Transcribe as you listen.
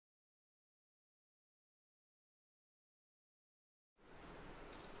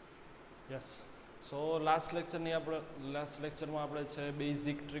Yes સો last લેક્ચરમાં આપણે છે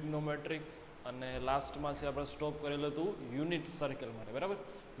બેઝિક ટ્રિગ્નોમેટ્રિક અને લાસ્ટમાં છે આપણે સ્ટોપ કરેલું હતું યુનિટ સર્કલ માટે, બરાબર.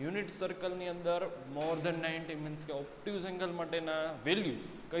 યુનિટ સર્કલની અંદર મોર ધેન 90 મીન્સ કે ઓબ્ટ્યુઝ એંગલ માટેના વેલ્યુ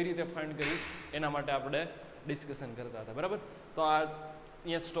કઈ રીતે ફાઇન્ડ કરવી એના માટે આપણે ડિસ્કશન કરતા હતા, બરાબર. તો આ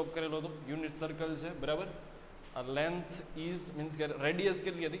અહીંયા સ્ટોપ કરેલો હતો. યુનિટ સર્કલ છે, બરાબર. આ લેન્થ ઇઝ મીન્સ કે રેડિયસ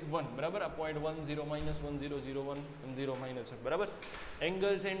કેટલી હતી 1, બરાબર. આ પોઈન્ટ 1 0 -1 0 0 1 0 માઇનસ છે, બરાબર.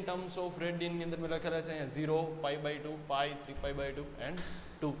 એંગલ છે ઇન ટર્મ્સ ઓફ રેડિયન ની અંદર મેં લખેલા છે અહીંયા 0 π/2 π 3π/2 એન્ડ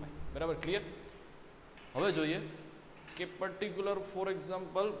 2π, બરાબર. ક્લિયર. હવે જોઈએ કે particular for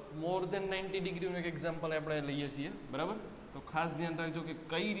example more than 90 ડિગ્રીનું એક એક્ઝામ્પલ આપણે લઈએ છીએ, બરાબર. તો ખાસ ધ્યાન રાખજો કે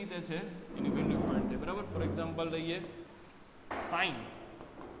કઈ રીતે છે એની વેલ્યુ ફાઇન્ડ થાય, બરાબર. ફોર એક્ઝામ્પલ લઈએ sin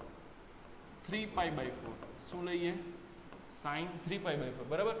 3π/4. શું લઈએ? sin 3π/4,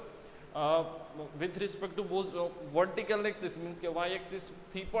 બરાબર. With respect to vertical axis means કે y એક્સિસ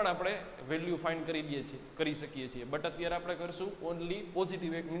થી પણ આપણે વેલ્યુ ફાઇન્ડ કરી શકીએ છીએ, બટ અત્યારે આપણે કરશું ઓનલી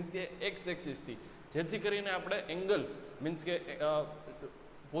પોઝિટિવ મીન્સ કે x એક્સિસ થી, જેથી કરીને આપણે એંગલ મીન્સ કે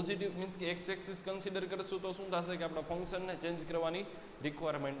પોઝિટિવ મીન્સ કે x એક્સિસ કન્સિડર કરશું તો શું થશે કે આપણા ફંક્શનને ચેન્જ કરવાની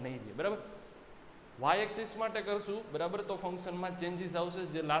રિક્વાયરમેન્ટ નહીં રહે, બરાબર. y એક્સિસ માટે કરશું, બરાબર, તો ફંક્શનમાં ચેન્જીસ આવશે.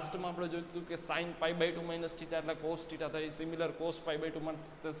 જે લાસ્ટમાં આપણે જોયું હતું કે sin π/2 - θ એટલે cos θ થાય, સિમિલર cos π/2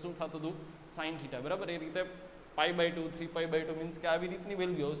 માટે શું થતું હતું sin θ, બરાબર. એ રીતે π/2 3π/2 મીન્સ કે આવી રીતની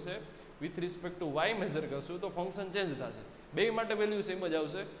વેલ્યુ આવશે. With respect to y measure કરશું તો ફંક્શન ચેન્જ થશે. બે માટે વેલ્યુ સેમ જ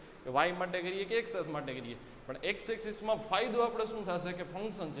આવશે, કે y માટે કરીએ કે x માટે કરીએ, પણ x એક્સિસમાં ફાયદો આપણે શું થશે કે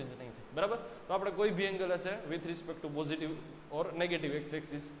ફંક્શન ચેન્જ નહીં થાય, બરાબર. તો આપણે કોઈ બી એંગલ હશે with respect to positive or negative x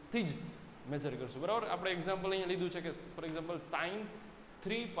axis થી જ મેઝર કરશું, બરાબર. આપણે એક્ઝામ્પલ અહીંયા લીધું છે કે ફોર એક્ઝામ્પલ sin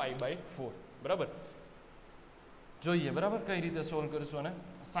 3π/4, બરાબર. જોઈએ, બરાબર, કઈ રીતે સોલ્વ કરશું અને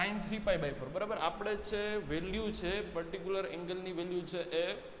sin 3π/4, બરાબર. આપણે છે વેલ્યુ છે પર્ટિક્યુલર એંગલની વેલ્યુ છે એ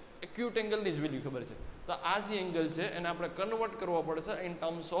એક્યુટ એંગલની જ વેલ્યુ ખબર છે, તો આ જે એંગલ છે એને આપણે કન્વર્ટ કરવો પડશે ઇન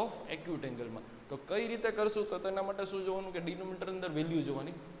ટર્મ્સ ઓફ એક્યુટ એંગલમાં. તો કઈ રીતે કરશું તો તેના માટે શું જોવાનું કે ડિનોમિનેટર અંદર વેલ્યુ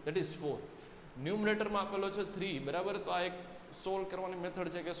જોવાની, દેટ ઇઝ 4. ન્યુમરેટરમાં આપેલો છે 3, બરાબર. તો આ એક સોલ્વ કરવાની મેથડ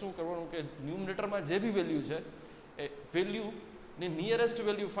છે કે શું કરવાનું કે ન્યુમરેટરમાં જે બી વેલ્યુ છે એ વેલ્યુની નિયરેસ્ટ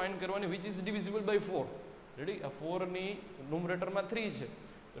વેલ્યુ ફાઇન્ડ કરવાની which is divisible by 4. Ready. આ 4 ની ન્યુમરેટરમાં 3 છે,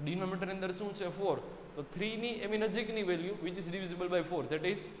 તો ડિનોમિનેટર અંદર શું છે 4, તો 3 ની એની નજીકની value which is divisible by 4, that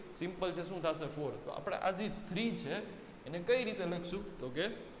is simple છે, શું થશે 4. તો આપણે આ જે 3 છે એને કઈ રીતે લખશું તો કે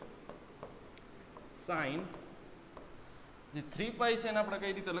sin જે 3π છે એને આપણે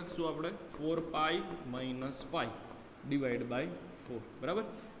કઈ રીતે લખશું આપણે 4π - π ડિવાઈડ બાય 4, બરાબર.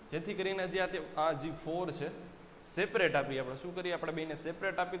 જેથી કરીને જે આ જે 4 છે સેપરેટ આપી, આપણે શું કરીએ આપણે બેને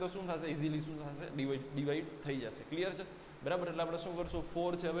સેપરેટ આપી તો શું થશે ઇઝીલી શું થશે ડિવાઈડ થઈ જશે, ક્લિયર છે, બરાબર. એટલે આપણે શું કરશું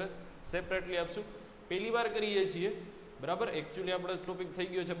 4 છે હવે સેપરેટલી આપશું. પહેલી વાર કરીએ છીએ, બરાબર. એકચ્યુઅલી આપણે ટોપિક થઈ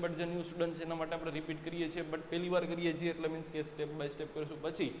ગયો છે બટ જે ન્યૂ સ્ટુડન્ટ છે એના માટે આપણે રિપીટ કરીએ છીએ, બટ પહેલી વાર કરીએ છીએ એટલે મીન્સ કે સ્ટેપ બાય સ્ટેપ કરશું,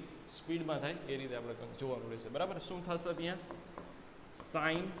 પછી સ્પીડમાં થાય એ રીતે આપણે જોવાનું રહેશે, બરાબર. શું થશે ત્યાં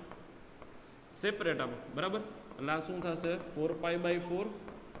સાઇન સેપરેટ આપો, બરાબર. એટલે આ શું થશે 4π/4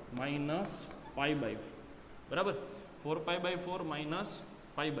 - π/4, બરાબર. 4π/4 -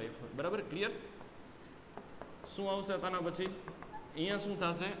 π/4, બરાબર. ક્લિયર. શું આવશે તાના પછી અહીંયા શું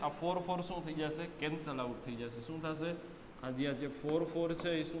થશે આ 4 4 શું થઈ જશે કેન્સલ આઉટ થઈ જશે. શું થશે આ જે 4 4 છે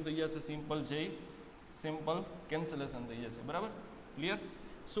એ શું થઈ જશે સિમ્પલ છે, સિમ્પલ કેન્સલેશન થઈ જશે, બરાબર. ક્લિયર.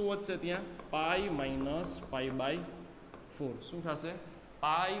 શું વધશે ત્યાં π - π/4, શું થશે π -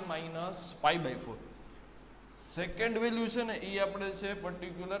 π/4. સેકન્ડ વેલ્યુ છે ને એ આપણે છે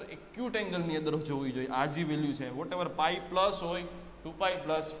પર્ટિક્યુલર એક્યુટ એંગલની અંદર જોવી જોઈએ. આ જે વેલ્યુ છે વોટ એવર π પ્લસ હોય 2π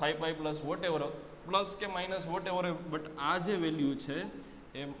plus 5π plus vote ever plus કે માઇનસ વોટ એવર, બટ આ જે વેલ્યુ છે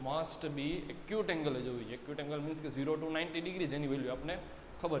એ મસ્ટ બી એક્યુટ એંગલ જોવી જોઈએ. એક્યુટ એંગલ મીન્સ કે 0 to 90 ડિગ્રી જેની વેલ્યુ આપણે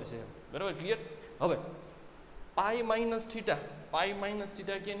ખબર છે, બરાબર. ક્લિયર. હવે π - θ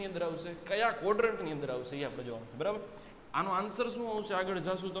કેની અંદર આવશે, કયા ક્વોડ્રન્ટની અંદર આવશે એ આપણે જોવાનું, બરાબર. આનો આન્સર શું આવશે આગળ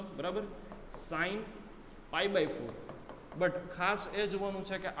જશું તો, બરાબર. sin π/4, બટ ખાસ એ જોવાનું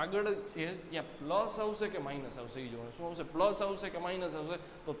છે કે આગળ છે ત્યાં પ્લસ આવશે કે માઇનસ આવશે એ જોવાનું. શું આવશે પ્લસ આવશે કે માઇનસ આવશે,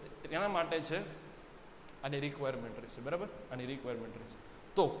 તો તેના માટે છે આની રિક્વાયરમેન્ટ રહેશે, બરાબર. આની રિક્વાયરમેન્ટ રહેશે.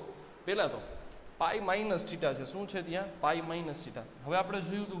 તો પહેલાં તો π - θ છે, શું છે ત્યાં π - θ. હવે આપણે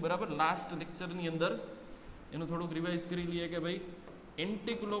જોયું હતું, બરાબર, લાસ્ટ લેક્ચરની અંદર એનું થોડુંક રિવાઇઝ કરી લઈએ કે ભાઈ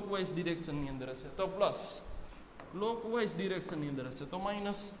એન્ટી ક્લોકવાઇઝ ડિરેક્શનની અંદર હશે તો પ્લસ, ક્લોકવાઇઝ ડિરેક્શનની અંદર હશે તો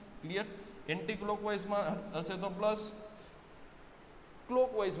માઇનસ. ક્લિયર. એન્ટી ક્લોકવાઇઝમાં હશે તો પ્લસ,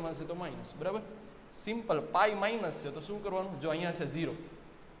 ક્લોકવાઇઝમાં હશે તો માઇનસ, બરાબર. સિમ્પલ π માઇનસ છે તો શું કરવાનું, જો અહીંયા છે 0,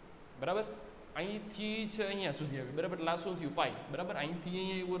 બરાબર. અહીંથી છે અહીંયા સુધી આવ્યું, બરાબર. એટલે આ શું થયું π, બરાબર. અહીંથી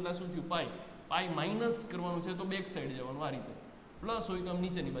અહીંયા આવ્યું એટલે શું થયું π માઇનસ કરવાનું છે તો બેક સાઈડ જવાનું, આ રીતે. પ્લસ હોય તો આમ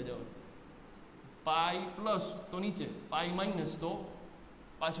નીચેની બાજુ આવવાનું, પાઈ પ્લસ તો નીચે, પાઈ માઇનસ તો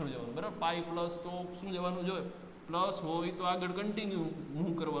પાછળ જવાનું, બરાબર. પાઈ પ્લસ તો શું જવાનું જોઈએ, પ્લસ હોય તો આગળ કન્ટિન્યુ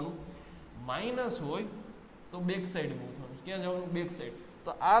મૂવ કરવાનું, માઇનસ હોય તો બેક સાઈડ મૂવ થવાનું. ક્યાં જવાનું, બેક સાઈડ.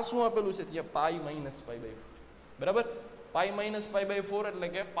 તો આ શું આપેલું છે ત્યાં, પાઈ માઇનસ પાઈ બાય 4, બરાબર. પાઈ માઇનસ પાઈ બાય 4 એટલે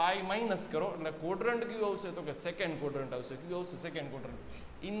કે પાઈ માઇનસ કરો એટલે ક્વોડ્રન્ટ કયું આવશે, તો કે સેકન્ડ ક્વોડ્રન્ટ આવશે. કયું આવશે, સેકન્ડ ક્વોડ્રન્ટ.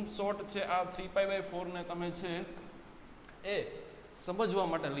 ઇન શોર્ટ છે આ 3 પાઈ બાય 4 ને તમે છે એ સમજવા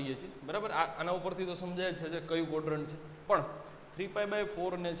માટે લઈએ છીએ, બરાબર. આના ઉપરથી તો સમજાય જ છે કયું ક્વોડ્રન્ટ છે, પણ 3 પાઈ બાય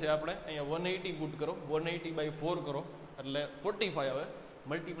 4 ને છે આપણે અહીંયા 180 પુટ કરો, 180 બાય 4 કરો એટલે 45 આવે,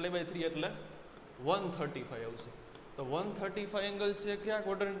 મલ્ટીપ્લાય બાય 3 એટલે 135 આવશે. તો 135 એંગલ છે કયા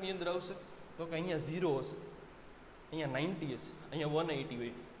ક્વોડ્રન્ટની અંદર આવશે, તો કે અહીંયા 0 હશે, અહીંયા 90 હશે, અહીંયા 180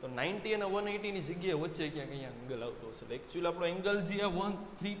 હોય. તો 90 અને 180 ની જગ્યાએ વચ્ચે ક્યાંક અહીંયા એંગલ આવતો હશે. એટલે એકચ્યુઅલી આપણો એંગલ જે આ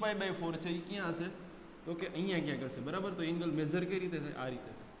 3 પાઈ બાય 4 છે એ ક્યાં હશે, તો કે અહીંયા ક્યાંક હશે, બરાબર. તો એંગલ મેઝર કઈ રીતે થાય, આ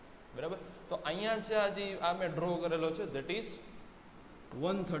રીતે થાય, બરાબર. તો અહીંયા છે હજી આ મેં ડ્રો કરેલો છે, ધેટ ઇઝ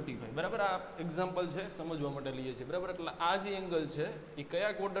 135, બરાબર. આ એક્ઝામ્પલ છે, સમજવા માટે લઈએ છીએ, બરાબર. એટલે આ જે એંગલ છે એ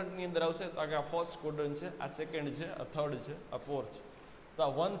કયા ક્વોડ્રન્ટની અંદર આવશે, તો કે આ ફર્સ્ટ ક્વોડ્રન્ટ છે, આ સેકન્ડ છે, આ થર્ડ છે, આ ફોર્થ છે. તો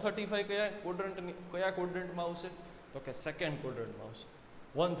આ 135 કયા ક્વોડ્રન્ટમાં આવશે, તો કે સેકન્ડ ક્વોડ્રન્ટમાં આવશે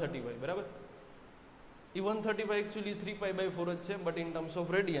 135, બરાબર. એ 135 એકચ્યુઅલી 3 પાઈ બાય 4 જ છે, but in terms of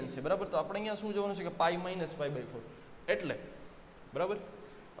radian છે, બરાબર. તો આપણે અહીંયા શું જોવાનું છે કે પાઈ માઇનસ પાઈ બાય 4 એટલે, બરાબર.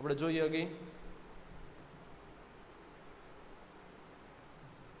 આપણે જોઈએ અગેન,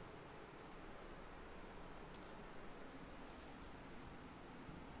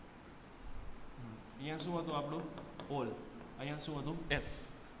 અહીંયા શું હતું આપણું ઓલ, અહીંયા શું હતું એસ,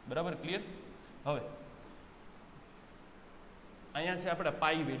 બરાબર. ક્લિયર. હવે અહીંયા છે આપણે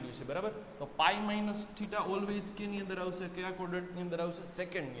પાઈ વેલ્યુ છે, બરાબર. તો પાઈ માઇનસ થીટા ઓલવેઝ કેની અંદર આવશે, કયા ક્વોડ્રન્ટની અંદર આવશે,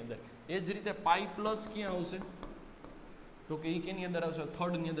 સેકન્ડની અંદર. એ જ રીતે પાઈ પ્લસ ક્યાં આવશે, તો કે એ કેની અંદર આવશે,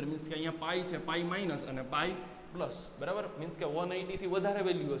 થર્ડની અંદર. મીન્સ કે અહીંયા પાઈ છે, પાઈ માઇનસ અને પાઈ પ્લસ, બરાબર. મીન્સ કે 180 થી વધારે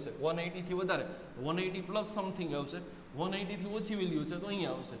વેલ્યુ હશે, 180 થી વધારે, 180 પ્લસ સમથિંગ આવશે, 180 થી ઓછી વેલ્યુ હશે તો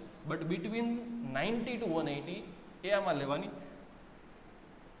અહીંયા આવશે. બટ બિટવીન 90 ટુ 180 એ આમાં લેવાની,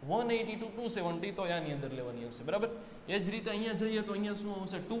 180 ટુ 270 તો આની અંદર લેવાની આવશે, બરાબર. એ જ રીતે અહીંયા જઈએ તો અહીંયા શું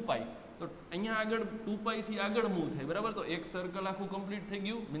આવશે, 2 પાઈ. તો અહીંયા આગળ 2 પાઈ થી આગળ મૂવ થાય, બરાબર. તો એક સર્કલ આખું કમ્પ્લીટ થઈ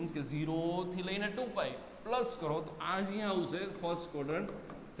ગયું. મીન્સ કે 0 થી લઈને 2 પાઈ પ્લસ કરો તો આ અહીંયા આવશે first quadrant,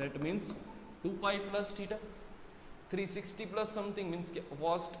 that means 2 pi plus theta, 360 plus something. Means કે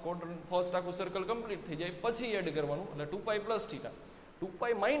ફર્સ્ટ ક્વોડ્રન્ટ, ફર્સ્ટ આખું સર્કલ કમ્પ્લીટ થઈ જાય પછી એડ કરવાનું, એટલે 2 pi plus theta. 2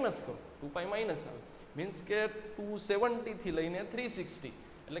 pi minus કરો, 2 પાઈ માઇનસ આવે, મીન્સ કે 270 થી લઈને 360,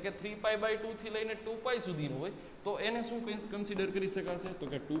 એટલે કે 3 પાઈ બાય 2 થી લઈને 2 પાઈ સુધીનું હોય તો એને શું કન્સિડર કરી શકાશે, તો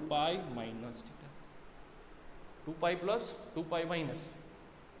કે 2 pi minus theta. 2 pi plus 2 pi minus,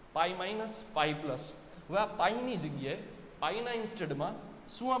 pi minus pi plus. હવે આ પાઈની જગ્યાએ, પાઈના ઇન્સ્ટેડમાં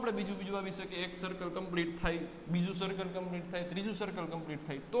શું આપણે બીજું આવી શકે, એક સર્કલ કમ્પ્લીટ થાય, બીજું સર્કલ કમ્પ્લીટ થાય, ત્રીજું સર્કલ કમ્પ્લીટ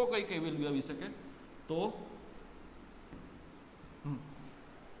થાય તો કઈ વેલ્યુ આવી શકે, તો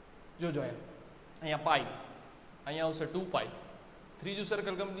જોજો અહીંયા પાઈ, અહીંયા આવશે 2 પાઈ. ત્રીજું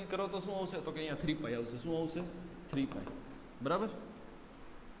સર્કલ કમ્પ્લીટ કરો તો શું આવશે, તો કે અહીંયા 3 પાઈ આવશે. શું આવશે, 3 પાઈ, બરાબર.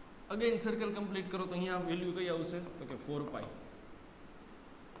 અગેન સર્કલ કમ્પ્લીટ કરો તો અહીંયા વેલ્યુ કઈ આવશે, તો કે 4 પાઈ.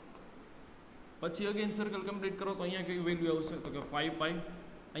 પછી અગેન સર્કલ કમ્પ્લીટ કરો તો અહીંયા કઈ વેલ્યુ આવશે, તો કે 5 પાઈ.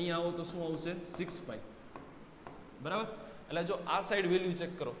 અહીંયા આવો તો શું આવશે, 6 પાઈ, બરાબર. એટલે જો આ સાઈડ વેલ્યુ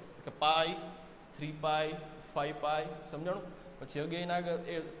ચેક કરો કે પાઈ, 3 પાઈ, 5 પાઈ, સમજાણું. પછી અગેન આગળ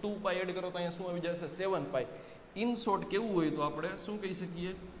 2 પાઈ એડ કરો તો અહીંયા શું આવી જશે, 7 પાઈ. ઇન શોર્ટ કેવું હોય તો આપણે શું કહી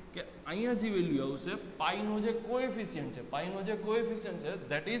શકીએ કે અહીંયા જે વેલ્યુ આવશે, પાઈનો જે કોએફિશિયન્ટ છે, પાઈનો જે કોએફિશિયન્ટ છે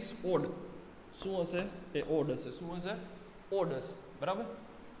ધેટ ઇઝ ઓડ. શું હશે, એ ઓડ હશે. શું હશે, ઓડ હશે, બરાબર.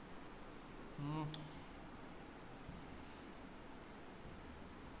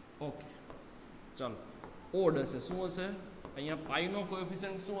 ઓકે, ચાલો, ઓડ હશે. શું હશે, અહીંયા પાઈનો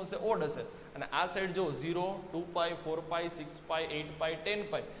કોએફિશિયન્ટ શું હશે, ઓડ હશે. અને આ સાઈડ જો 0, 2 પાઈ, 4 પાઈ, 6 પાઈ, 8 પાઈ, 10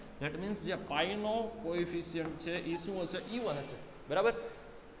 પાઈ, ધેટ મીન્સ જે પાઈનો કોએફિશિયન્ટ છે એ શું હશે, ઇવન હશે, બરાબર.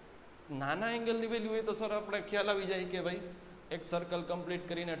 નાના એંગલની વેલ્યુ હોય તો સર આપણે ખ્યાલ આવી જાય કે ભાઈ એક સર્કલ કમ્પ્લીટ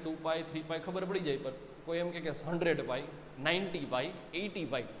કરીને 2 પાઈ, 3 પાઈ ખબર પડી જાય. પણ કોઈ એમ કે 100 પાઈ, 90 પાઈ, 80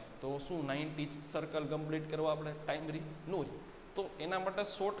 પાઈ, તો શું 90 સર્કલ કમ્પ્લીટ કરવા આપણે ટાઈમ રહી નો રહી. તો એના માટે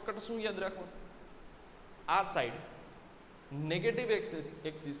શોર્ટકટ શું યાદ રાખવાનું, આ સાઈડ નેગેટિવ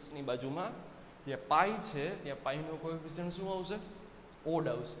એક્સિસની બાજુમાં જે પાઈ છે ત્યાં પાઈનો કોએફિશિયન્ટ શું આવશે, ઓડ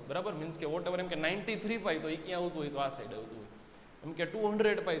આવશે, બરાબર. મીન્સ કે વોટ એવર, એમ કે 93 પાઈ તો એ ક્યાં આવતું હોય, તો આ સાઈડ આવતું હોય. એમ કે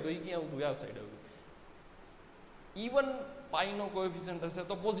 200 પાઈ તો એ ક્યાં આવતું હોય, આ સાઈડ આવતું. ઇવન પાઈનો કોએફિશિયન્ટ હશે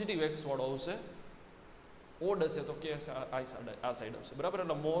તો પોઝિટિવ એક્સ વાળો આવશે, ઓડ હશે તો કે આ સાઈડ આવશે, બરાબર.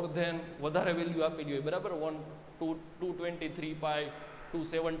 એટલે મોર ધેન વધારે વેલ્યુ આપેલી હોય, બરાબર, 223 પાઈ,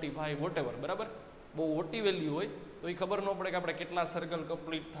 270 પાઈ, વોટ એવર, બરાબર. બહુ મોટી વેલ્યુ હોય તો એ ખબર ન પડે કે આપણે કેટલા સર્કલ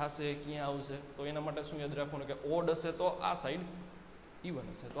કમ્પ્લીટ થશે, ક્યાં આવશે. તો એના માટે શું યાદ રાખવાનું કે ઓડ હશે તો આ સાઈડ, ઇવન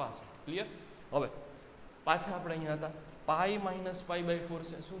હશે તો આ સાઈડ. ક્લિયર? હવે પાછા આપણે અહીંયા હતા પાઈ માઇનસ પાઈ બાય 4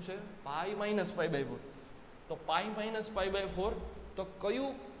 છે. શું છે? Pi minus pi by 4. તો પાઈ માઇનસ પાઈ બાય 4 તો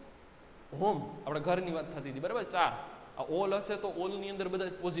કયું હોમ, આપણે ઘરની વાત થતી હતી બરાબર. 4 આ ઓલ હશે તો ઓલની અંદર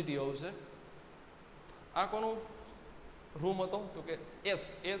બધા પોઝિટિવ આવશે. આ કોનું રૂમ હતો? તો કે S.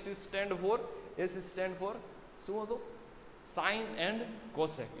 S is stand four, S is stand four શું હતું? Sign and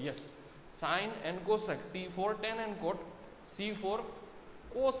cosec. Yes, sign and cosec. T four ten and coat, C four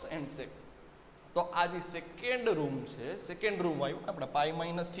cos and સેક. તો આ જે સેકન્ડ રૂમ છે, સેકન્ડ રૂમ આવ્યું આપણે પાઈ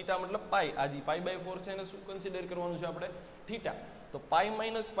માઇનસ થીટા મતલબ પાઈ. આ જે પાઈ બાય 4 છે એને શું કન્સિડર કરવાનું છે આપણે? થીટા. તો pi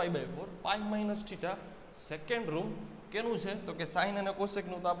minus pi by 4, pi minus theta, second room કેનું છે? તો કે સાઇન અને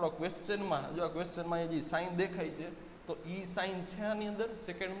કોસેકનું. તો આપણો ક્વેશ્ચનમાં જો આ ક્વેશ્ચનમાં જે સાઇન દેખાય છે તો ઈ સાઇન છે આની અંદર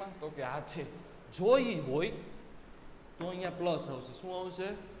સેકન્ડમાં? તો કે આ છે. જો ઈ હોય તો અહીંયા પ્લસ આવશે. શું આવશે?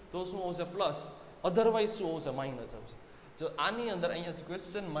 તો શું આવશે? પ્લસ. અધરવાઇઝ શું આવશે? માઇનસ આવશે. જો આની અંદર અહીંયા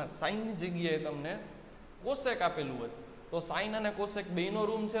ક્વેશ્ચનમાં સાઇનની જગ્યાએ તમને કોસેક આપેલું હોય તો સાઇન અને કોસેક બેનો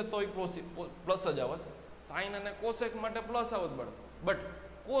રૂમ છે તોય પ્લસ જ આવત. સાઇન અને કોસેક માટે પ્લસ આવત બટ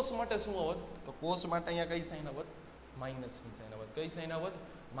કોસ માટે શું આવત? તો કોસ માટે અહીંયા કઈ સાઇન આવત? માઇનસની સાઇન આવત. કઈ સાઇન આવત?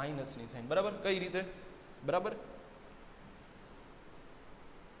 માઇનસની સાઇન. બરાબર? કઈ રીતે? બરાબર.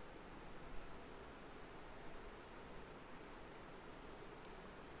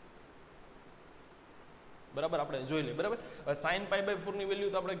 બરાબર આપણે જોઈ લઈએ. બરાબર. હવે સાઇન પાઈ બાય 4 ની વેલ્યુ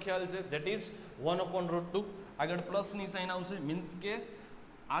તો આપણે ખ્યાલ છે ધેટ ઇઝ 1/√2. આગળ પ્લસ ની સાઇન આવશે મીન્સ કે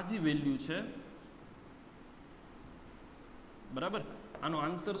આ જે વેલ્યુ છે બરાબર આનો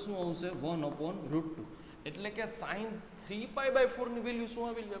આન્સર શું આવશે? 1/√2. એટલે કે સાઇન 3 પાઈ બાય 4 ની વેલ્યુ શું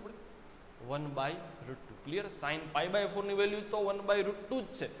આવેલી આપણે? 1/√2. ક્લિયર? સાઇન પાઈ બાય 4 ની વેલ્યુ તો 1/√2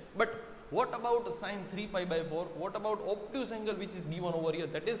 જ છે. But what about sin 3 pi by 4? What about obtuse angle which is given over here?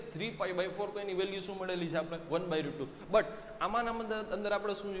 That is 3 pi by 4. તો એની વેલ્યુ શું મળેલી છે આપણે? 1/√2. બટ આમાંના અંદર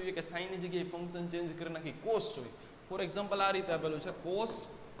આપણે શું જોઈએ કે સાઇન ની જગ્યાએ ફંક્શન ચેન્જ કરી નાખી કોસ જોઈએ. ફોર એક્ઝામ્પલ આ રીતે આપેલું છે cos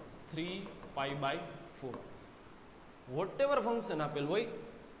 3 pi by 4. Whatever function આપેલું હોય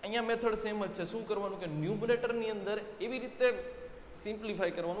અહીંયા મેથડ સેમ જ છે. શું કરવાનું કે ન્યુમરેટર ની અંદર એવી રીતે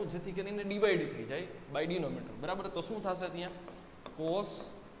સિમ્પ્લિફાય કરવાનું જેથી કરીને ડિવાઈડ થઈ જાય બાય ડિનોમિનેટર. બરાબર? તો શું થશે ત્યાં? cos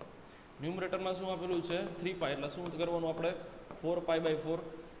ન્યુમરેટરમાં શું આપેલું છે? 3 પાઈ. એટલે શું કરવાનું આપણે? 4 પાઈ બાય 4.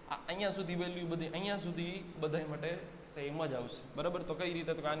 અહીંયા સુધી વેલ્યુ બધી અહીંયા સુધી બધા માટે સેમ જ આવશે. બરાબર? તો કઈ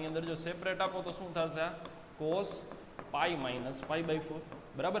રીતે? તો આની અંદર જો સેપરેટ આપો તો શું થશે? cos pi minus pi by 4.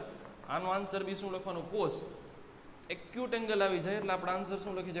 બરાબર? આનો આન્સર બી શું લખવાનું? cos એક્યુટ એંગલ આવી જાય એટલે આપણે આન્સર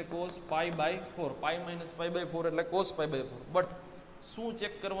શું લખી છે? cos pi by 4. Pi minus pi by 4 એટલે cos પાઈ બાય 4. બટ શું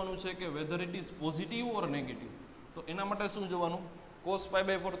ચેક કરવાનું છે કે weather it is positive or negative. તો એના માટે શું જોવાનું? cos પાઈ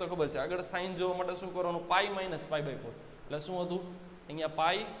બાય 4 તો ખબર છે. આગળ સાઇન જોવા માટે શું કરવાનું? Pi minus pi by 4. એટલે શું હતું? અહીંયા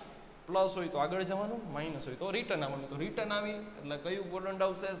પાઈ પ્લસ હોય તો આગળ જવાનું, માઇનસ હોય તો રિટર્ન આવવાનું. તો રિટર્ન આવી એટલે કયું ક્વોડ્રન્ટ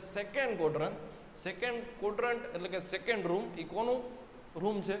આવશે? Second quadrant. સેકન્ડ ક્વોડ્રન્ટ એટલે કે સેકન્ડ રૂમ. એ કોનું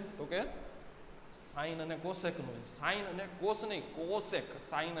રૂમ છે? તો કે સાઇન અને કોસેકનું છે. સાઇન અને કોસ નહીં, કોસેક.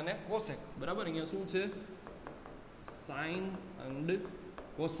 સાઇન અને કોસેક. બરાબર? અહીંયા શું છે? Sign and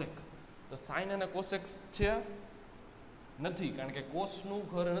cosec. તો સાઇન અને કોસેક છે નથી કારણ કે કોસનું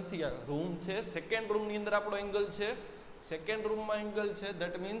ઘર નથી. આ રૂમ છે. સેકન્ડ રૂમની અંદર આપણો એંગલ છે. સેકન્ડ રૂમમાં એંગલ છે.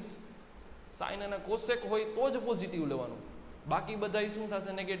 ધેટ મીન્સ સાઇન અને કોસેક હોય તો જ પોઝિટિવ લેવાનું. બાકી બધા શું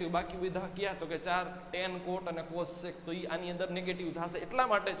થશે? નેગેટિવ. બાકી બધા ક્યાં? તો કે 4 tan કોટ અને કોસેક. તો એ આની અંદર નેગેટિવ થશે. એટલા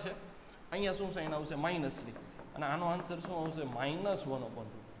માટે છે અહીંયા શું સાઇન આવશે? માઇનસની. અને આનો આન્સર શું આવશે? -1/2.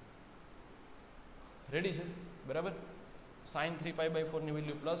 રેડી છે? બરાબર? સાઇન 3 પાઈ બાય 4 ની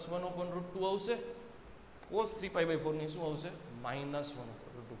વેલ્યુ +1/√2 આવશે. cos 3 પાઈ બાય 4 ની શું આવશે?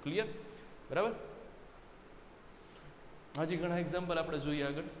 -1/√2. ક્લિયર? બરાબર? હજી ઘણા એક્ઝામ્પલ આપણે જોઈએ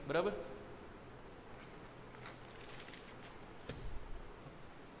આગળ. બરાબર?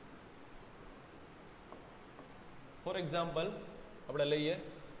 ફોર એક્ઝામ્પલ આપણે લઈએ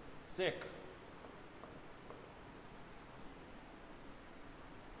sec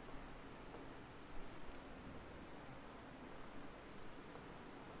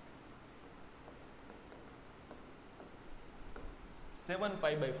 7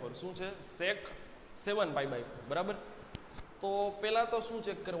 પાઈ બાય 4. શું છે? sec 7 pi by 4. બરાબર? તો પહેલા તો શું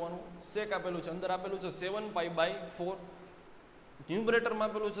ચેક કરવાનું? sec આપેલું છે, અંદર આપેલું છે 7 પાઈ બાય 4. ન્યુમરેટરમાં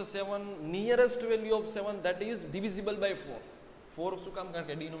આપેલું છે 7. Nearest value of 7 that is divisible by 4. 4 શું કામ? કારણ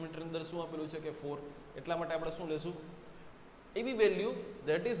કે ડિનોમિનેટર અંદર શું આપેલું છે કે 4. એટલા માટે આપણે શું લેશું? એવી value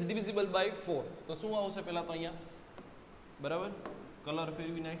that is divisible by 4. તો શું આવશે પહેલા તો અહીંયા? બરાબર? કલર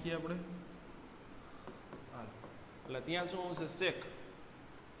ફેરવી નાખીએ આપણે. એટલે ત્યાં શું આવશે? sec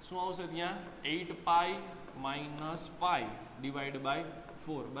શું આવશે ત્યાં 8 pi minus pi divide by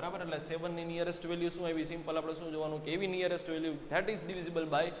 4 બરાબર. એટલે 7 ની નિયરેસ્ટ વેલ્યુ શું આવી? સિમ્પલ આપણે શું જોવાનું કે એવી nearest value that is divisible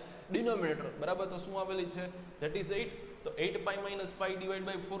by denominator બરાબર. તો શું આવેલી છે? That is 8. તો 8 pi minus pi divide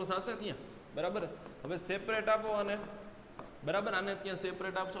by 4 થશે ત્યાં બરાબર. હવે સેપરેટ આપો અને બરાબર આને ત્યાં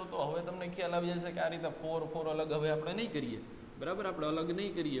સેપરેટ આપશો તો હવે તમને ખ્યાલ આવી જશે કે આ રીતે 4 અલગ હવે આપણે નહીં કરીએ બરાબર. આપણે અલગ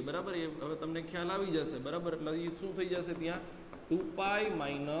નહીં કરીએ બરાબર. એ હવે તમને ખ્યાલ આવી જશે બરાબર. એટલે એ શું થઈ જશે ત્યાં 2 પાઈ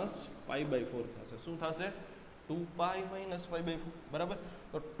માઇનસ પાઈ બાય 4 થશે. શું થશે? 2 પાઈ માઇનસ પાઈ બાય 4 બરાબર.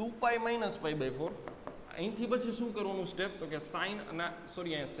 તો 2 પાઈ માઇનસ પાઈ બાય 4 અહીંથી પછી શું કરવાનું સ્ટેપ? તો કે સાઇન અને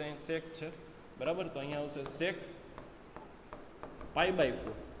સોરી અહીંયા સેક છે બરાબર. તો અહીંયા આવશે સેક પાઈ બાય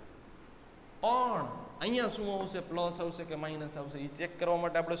 4 પણ અહીંયા શું આવશે? પ્લસ આવશે કે માઇનસ આવશે? એ ચેક કરવા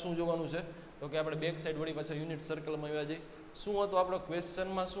માટે આપણે શું જોવાનું છે? તો કે આપણે બેક સાઈડ વળી પાછા યુનિટ સર્કલમાં આવ્યા જઈએ. શું હતું આપણો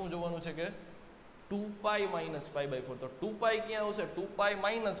ક્વેશ્ચનમાં? શું જોવાનું છે કે 2 પાઈ માઇનસ પાઈ બાય 4. તો 2 પાઈ ક્યાં આવશે? 2 pi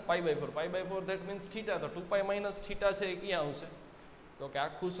minus pi by 4. Pi by 4 that means theta. તો 2 પાઈ માઇનસ થીટા છે એ ક્યાં આવશે? તો કે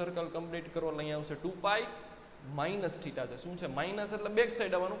આખું સર્કલ કમ્પ્લીટ કરો એટલે અહીંયા આવશે 2 પાઈ માઇનસ થીટા છે. શું છે? માઇનસ એટલે બેક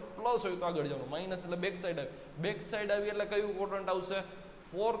સાઈડ આવવાનું, પ્લસ હોય તો આગળ જવાનું. માઇનસ એટલે બેક સાઈડ આવે. બેક સાઈડ આવી એટલે કયું ક્વોડ્રન્ટ આવશે?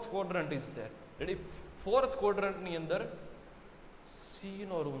 Fourth quadrant is there. Ready? Fourth ક્વોડ્રન્ટની અંદર સી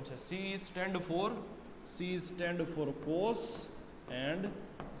નો રૂમ છે. C stand four cos and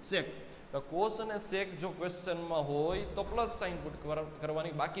સેક. તો કોસ અને સેક જો ક્વેશ્ચનમાં હોય તો પ્લસ સાઇન પુટ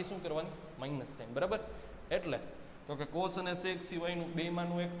કરવાની, બાકી શું કરવાની? માઇનસ સાઇન બરાબર. એટલે તો કે કોસ અને સેક સિવાયનું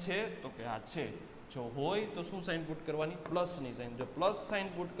બેમાંનું એક છે તો કે આ છે. જો હોય તો શું સાઇન પુટ કરવાની? પ્લસની સાઇન. જો પ્લસ સાઇન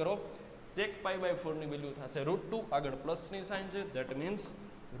પુટ કરો સેક પાઈ બાય 4 ની વેલ્યુ થશે √2. આગળ પ્લસની સાઇન છે that means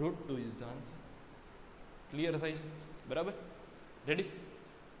 √2 is the answer. Clear થાય છે બરાબર? રેડી?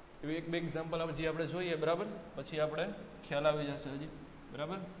 એવી એક બે એક્ઝામ્પલ હજી આપણે જોઈએ બરાબર. પછી આપણે ખ્યાલ આવી જશે હજી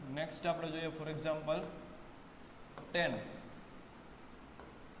બરાબર. નેક્સ્ટ આપણે જોઈએ ફોર એક્ઝામ્પલ 10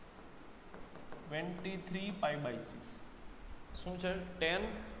 23 પાઈ બાય 6. શું છે?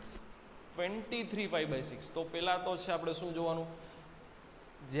 10 23 પાઈ બાય 6. તો પહેલા તો છે આપણે શું જોવાનું?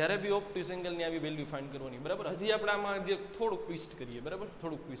 જ્યારે બી ઓપ્ટિસ એંગલની આવી વેલ્યુ ફાઇન્ડ કરવાની બરાબર. હજી આપણે આમાં જે થોડુંક ટ્વિસ્ટ કરીએ બરાબર.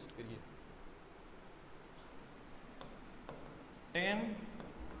 થોડુંક ટ્વિસ્ટ કરીએ. 10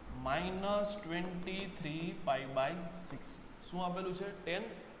 માઇનસ 23 પાઈ બાય 6. શું આપેલું છે? 10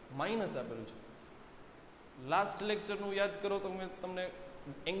 માઇનસ આપેલું છે. લાસ્ટ લેક્ચરનું યાદ કરો તો મેં તમને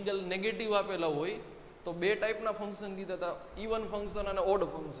એંગલ નેગેટિવ આપેલા હોય તો બે ટાઈપના ફંક્શન કીધા હતા, ઇવન ફંક્શન અને ઓડ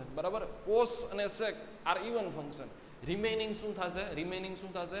ફંક્શન બરાબર. કોસ અને સેક આર ઇવન ફંક્શન. રિમેનિંગ શું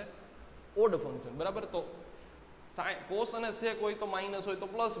થશે? ઓડ ફંક્શન બરાબર. તો કોસ અને સેક હોય તો માઇનસ હોય તો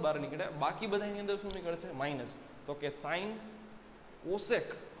પ્લસ બહાર નીકળે, બાકી બધાની અંદર શું નીકળશે? માઇનસ. તો કે સાઇન, કોસેક,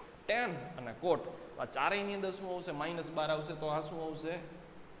 ટેન અને કોટ આ ચારેયની અંદર શું આવશે? માઇનસ બાર આવશે. તો આ શું આવશે?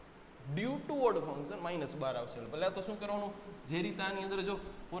 Due to odd function minus બાર આવશે. પહેલાં તો શું કરવાનું? જે રીતે આની અંદર જો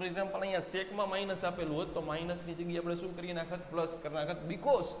ફોર એક્ઝામ્પલ અહીંયા સેકમાં માઇનસ આપેલું હોત તો માઇનસની જગ્યાએ આપણે શું કરી નાખત? પ્લસ કરી નાખત,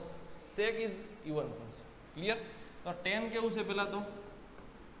 because sec is even function. Clear? તો 10 કેવું છે? પહેલાં તો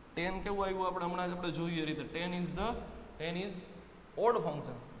 10 કેવું આવ્યું? આપણે હમણાં જ આપણે જોઈએ રીતે 10 is odd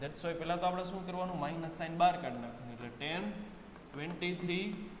function. That's why પહેલાં તો આપણે શું કરવાનું? માઇનસ સાઇન બાર કાઢી નાખવાનું. એટલે 10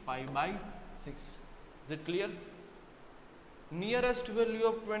 23 pi by 6. Is it clear? Nearest value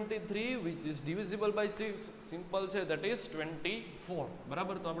of 23 which is divisible by 6 simple છે, that is 24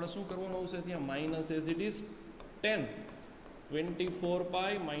 બરાબર. તો આપણે શું કરવાનું આવશે ત્યાં? Minus as it is 10 24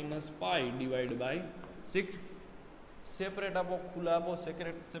 pi minus pi divide by 6. Separate આપો, ખુલ્લા આપો,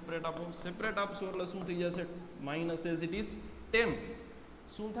 સેપરેટ આપો. સેપરેટ આપશો એટલે શું થઈ જશે? માઇનસ એઝ ઇટ ઇઝ 10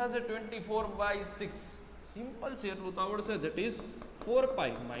 શું થશે? 24 બાય 6. સિમ્પલ છે એટલું તો આવડશે. That is 4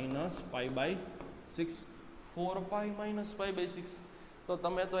 pi minus pi by 6. 4 pi minus pi by 6. તો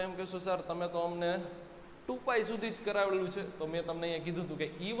તમે તો એમ કહેશો સર તમે તો અમને 2 પાઈ સુધી જ કરાવેલું છે. તો મેં તમને અહીંયા કીધું હતું કે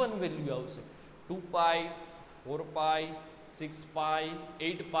ઇવન વેલ્યુ આવશે 2 પાઈ 4 પાઈ 6 પાઈ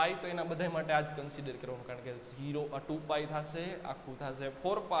 8 પાઈ. તો એના બધા માટે આ જ કન્સિડર કરવાનું, કારણ કે 2 પાઈ થશે, આખું થશે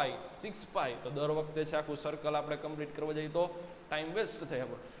 4 પાઈ 6 પાઈ. તો દર વખતે છે આખું સર્કલ આપણે કમ્પ્લીટ કરવા જઈએ તો ટાઈમ વેસ્ટ થાય.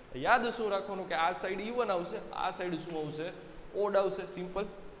 આપણે યાદ શું રાખવાનું કે આ સાઈડ ઇવન આવશે, આ સાઈડ શું આવશે? ઓડ આવશે. સિમ્પલ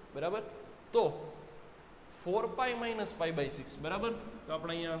બરાબર. તો 4 પાઈ માઇનસ પાઈ બાય 6 બરાબર. તો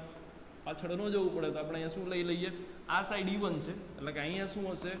આપણે અહીંયા પાછળ ન જવું પડે તો આપણે અહીંયા શું લઈ લઈએ? આ સાઈડ ઇવન છે એટલે કે અહીંયા શું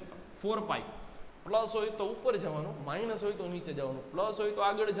હશે? 4 પાઈ. પ્લસ હોય તો ઉપર જવાનું, માઇનસ હોય તો નીચે જવાનું, પ્લસ હોય તો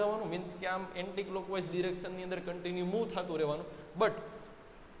આગળ જવાનું. મીન્સ કે આમ એન્ટી ક્લોકવાઇઝ ડિરેક્શનની અંદર કન્ટિન્યુ મૂવ થતું રહેવાનું. બટ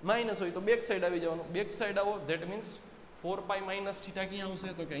માઇનસ હોય તો બેક સાઈડ આવી જવાનું. બેક સાઈડ આવો that means 4 pi minus theta ક્યાં આવશે?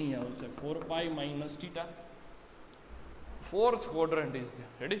 તો કે અહીંયા આવશે 4 pi minus theta. Fourth quadrant is there.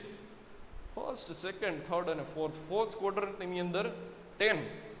 Ready? First, second, third અને ફોર્થ ક્વોડ્રન્ટની અંદર 10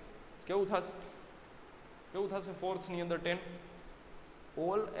 કેવું થશે? ફોર્થની અંદર 10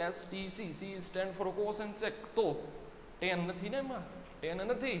 all STC, C stand four cos and સેક, તો tan નથી ને એમાં, tan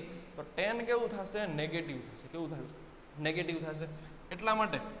નથી, તો tan કેવું થશે? નેગેટિવ થશે. કેવું થશે? નેગેટિવ થશે. એટલા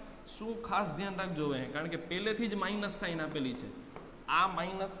માટે શું ખાસ ધ્યાન રાખજો હવે, કારણ કે પહેલેથી જ માઇનસ સાઇન આપેલી છે, આ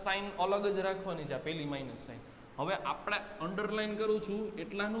માઇનસ સાઇન અલગ જ રાખવાની છે, આ પહેલી માઇનસ સાઇન. હવે આપણે અંડરલાઈન કરું છું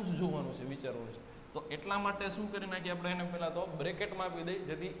એટલાનું જ જોવાનું છે, વિચારવાનું છે. તો એટલા માટે શું કરી નાખીએ આપણે એને પહેલાં તો બ્રેકેટમાં આપી દઈએ,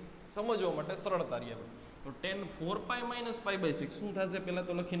 જેથી સમજવા માટે સરળતા રહે. તો tan 4 pi - pi by 6 શું થશે? પહેલાં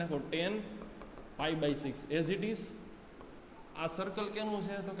તો લખી નાખો tan pi by 6 as it is. આ સર્કલ કેનું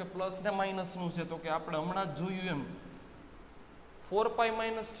છે? તો કે પ્લસ ને માઇનસનું છે. તો કે આપણે હમણાં જ જોયું એમ 4 pi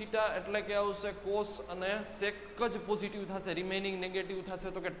 - થીટા એટલે કે આવશે કોસ અને સેક જ પોઝિટિવ થશે, રિમેનિંગ નેગેટિવ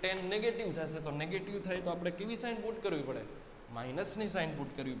થશે. તો કે tan નેગેટિવ થશે. તો નેગેટિવ થાય તો આપણે કેવી સાઇન પુટ કરવી પડે? માઇનસની સાઇન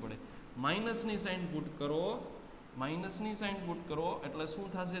પુટ કરવી પડે. માઇનસની સાઇન પુટ કરો, માઇનસની સાઇન પુટ કરો એટલે શું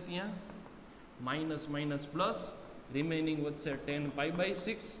થશે? ત્યાં માઇનસ માઇનસ પ્લસ, રિમેનિંગ વધશે tan pi by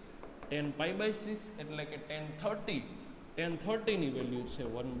 6. tan pi by 6 એટલે કે tan 30. tan 30 ની વેલ્યુ છે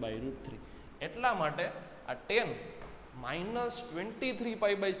 1/√3. એટલા માટે આ tan -23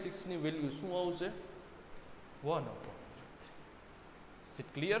 pi by 6 ની વેલ્યુ શું આવશે? 1/√3. Is it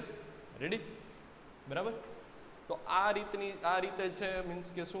clear? રેડી? બરાબર. તો આ રીતે છે, મીન્સ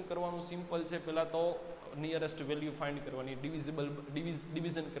કે શું કરવાનું? સિમ્પલ છે. પહેલાં તો નિયરેસ્ટ વેલ્યુ ફાઇન્ડ કરવાની,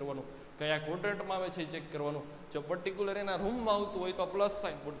 ડિવિઝન કરવાનું, કયા ક્વોડ્રન્ટમાં આવે છે ચેક કરવાનું. જો પર્ટિક્યુલર એના રૂમમાં આવતું હોય તો પ્લસ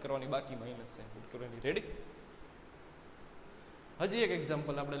સાઇન પુટ કરવાની, બાકી માઇનસ સાઇન પુટ કરવાની. રેડી? હજી એક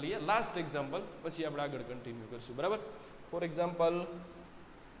એક્ઝામ્પલ આપણે લઈએ, લાસ્ટ એક્ઝામ્પલ, પછી આપણે આગળ કન્ટિન્યુ કરશું. બરાબર. For example,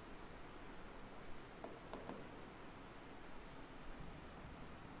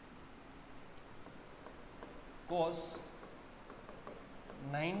 cos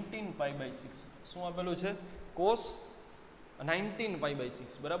 19 pi by 6 શું આપેલું છે? cos 19 pi by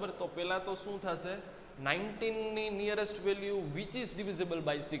 6. બરાબર. તો પહેલા તો શું થશે? 19 ની nearest value which is divisible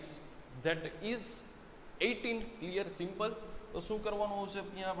by 6, that is 18. Clear? Simple. તો શું કરવાનું આવશે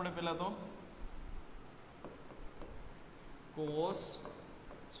ત્યાં? આપણે પહેલા તો cos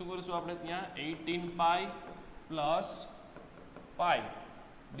શું કરીશું આપણે ત્યાં? 18 pi plus pi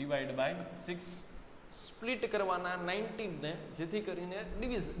divided by 6. Split કરવાના 19 ને, જેથી કરીને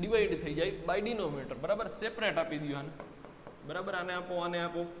ડિવાઈડ થઈ જાય બાય ડિનોમિનેટર. બરાબર. સેપરેટ આપી દો આને. બરાબર. આને આપો, આને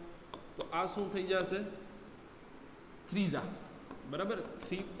આપો, તો આ શું થઈ જશે? 3 બરાબર.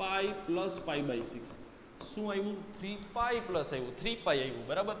 3 pi plus pi by 6 શું આવ્યું? 3 pi plus આવ્યું, 3 pi આવ્યું.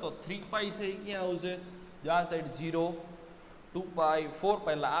 બરાબર. તો 3 pi છે એ ક્યાં આવશે? જો આ સાઈડ 0, 2 pi, 4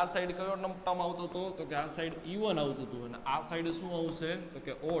 pi, એટલે આ સાઈડ કયો ટર્મ આવતો હતો? તો કે આ સાઈડ ઇવન આવતું હતું, અને આ સાઈડ શું આવશે? તો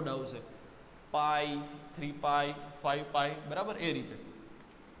કે ઓડ આવશે. pi, 3 pi, 5 pi. બરાબર. એ રીતે.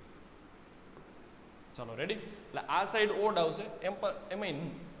 ચાલો રેડી. એટલે આ સાઈડ ઓડ આવશે. એમાં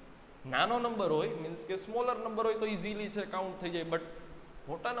નાનો નંબર હોય, મીન્સ કે સ્મોલર નંબર હોય તો ઇઝીલી છે કાઉન્ટ થઈ જાય, બટ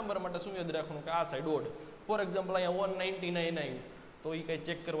મોટા નંબર માટે શું યાદ રાખવાનું? કે આ સાઈડ ઓડ. ફોર એક્ઝામ્પલ અહીંયા 199 આવ્યું, તો એ કંઈ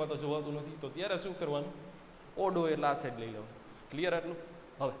ચેક કરવા તો જવાતું નથી, તો ત્યારે શું કરવાનું? ઓડ હોય એટલે આ સાઈડ લઈ લેવાનું. ક્લિયર? આટલું.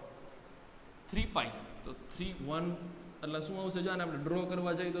 હવે 3 pi, તો 3 1 એટલે શું આવશે? જો આને આપણે ડ્રો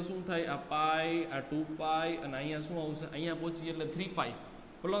કરવા જઈએ તો શું થાય? આ પાઈ, આ 2 pi, અને અહીંયા શું આવશે? અહીંયા પહોંચીએ એટલે 3 pi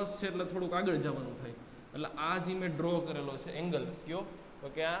પ્લસ છે એટલે થોડુંક આગળ જવાનું થાય. એટલે આ જે મેં ડ્રો કરેલો છે એંગલ કયો? તો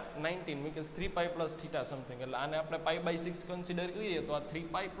કે આ 19 means 3 pi plus theta something. એટલે આને આપણે pi by 6 કન્સિડર કરીએ તો આ 3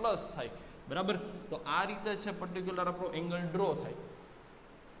 pi પ્લસ થાય. બરાબર. તો આ રીતે છે પર્ટિક્યુલર આપણો એંગલ ડ્રો થાય.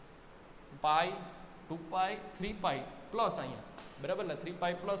 pi, 2 pi, 3 pi પ્લસ અહીંયા. બરાબર. ને 3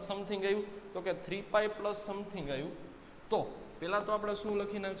 pi પ્લસ સમથિંગ આવ્યું, તો કે 3 pi પ્લસ સમથિંગ આવ્યું. તો પહેલાં તો આપણે શું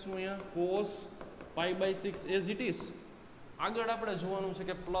લખી નાખશું અહીંયા? cos pi by 6 as it is. આગળ આપણે જોવાનું છે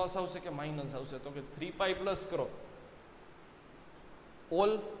કે પ્લસ આવશે કે માઇનસ આવશે. તો કે 3 pi પ્લસ કરો,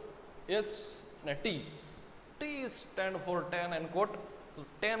 ઓલ એસ ને T. T stand four tan and કોટ. તો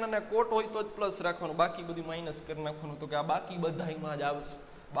tan અને કોટ હોય તો જ પ્લસ રાખવાનું, બાકી બધી માઇનસ કરી નાખવાનું. તો કે આ બાકી બધામાં જ આવશે.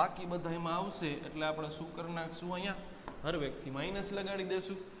 બાકી બધામાં આવશે એટલે આપણે શું કરી નાખશું? અહીંયા હર વ્યક્તિ માઇનસ લગાડી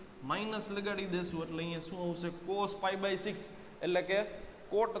દેશું. માઇનસ લગાડી દેશું એટલે અહીંયા શું આવશે? cos pi by 6 એટલે કે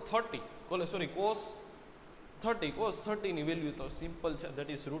કોટ 30, સોરી cos 30 ની વેલ્યુ તો સિમ્પલ છે, ધેટ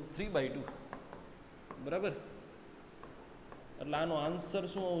ઇઝ √3/2. બરાબર. એટલે આનો આન્સર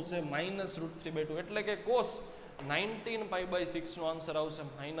શું આવશે? -√3/2. એટલે કે cos 19 pi by 6 no answer આવશે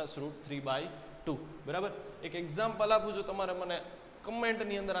 -√3/2. બરાબર. એક એક્ઝામ્પલ આપું છું, તમારે મને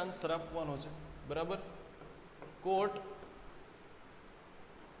કમેન્ટની અંદર આન્સર આપવાનો છે. બરાબર. કોટ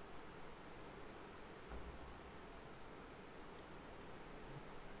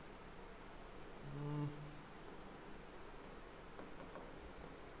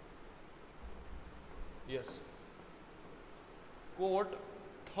યસ, કોટ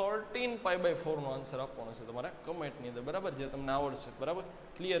 13π/4 નો આન્સર આપવાનો છે તમારે કમેન્ટની અંદર, બરાબર, જે તમને આવડશે, બરાબર,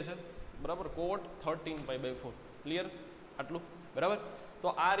 ક્લિયર છે, બરાબર, કોટ 13π/4, ક્લિયર, આટલું, બરાબર.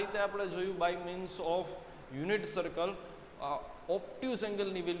 તો આ રીતે આપણે જોયું by means of unit circle ઓબ્ટ્યુઝ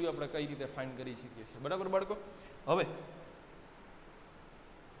એંગલની value આપણે કઈ રીતે ફાઇન્ડ કરી શકીએ છીએ, બરાબર બાળકો. હવે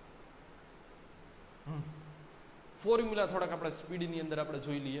ફોર્મ્યુલા થોડાક આપણે સ્પીડની અંદર આપણે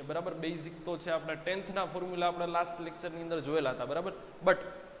જોઈ લઈએ, બરાબર. બેઝિક તો છે આપણે 10th ના ફોર્મ્યુલા આપણે લાસ્ટ લેક્ચરની અંદર જોયેલા હતા, બરાબર. બટ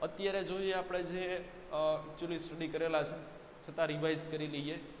અત્યારે જોઈએ આપણે જે એકચ્યુઅલી સ્ટડી કરેલા છે છતાં રિવાઇઝ કરી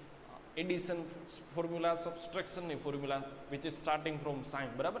લઈએ. Addition formula, સબસ્ટ્રેક્શનની formula which is starting from sign,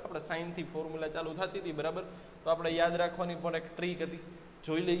 બરાબર. આપણે સાઇનથી ફોર્મ્યુલા ચાલુ થતી હતી, બરાબર. તો આપણે યાદ રાખવાની પણ એક ટ્રીક હતી,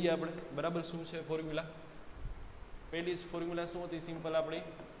 જોઈ લઈએ આપણે, બરાબર. શું છે ફોર્મ્યુલા? પહેલી ફોર્મ્યુલા શું હતી? સિમ્પલ આપણી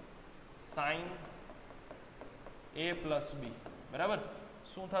સાઇન a પ્લસ બી, બરાબર.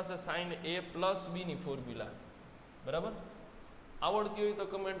 શું થશે? સાઇન a પ્લસ બી ની ફોર્મ્યુલા, બરાબર. આવડતી હોય તો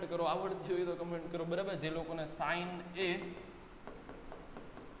કમેન્ટ કરો, આવડતી હોય તો કમેન્ટ કરો, બરાબર. જે લોકોને sign a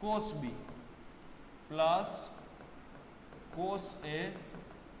cos B plus cos a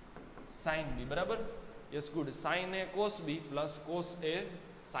sign બી, બરાબર. Yes, good. Sign a cos B plus cos a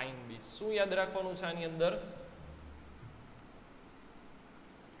sign બી. શું યાદ રાખવાનું છે આની અંદર?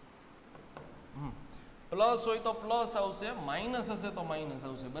 પ્લસ હોય તો પ્લસ આવશે, માઇનસ હશે તો માઇનસ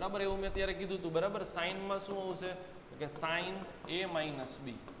આવશે, બરાબર. એવું મેં ત્યારે કીધું હતું, બરાબર. સાઇનમાં શું આવશે? તો કે સાઇન a માઇનસ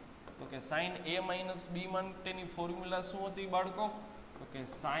બી. તો કે સાઇન a માઇનસ બી માટેની ફોર્મ્યુલા શું હતી બાળકો? તો કે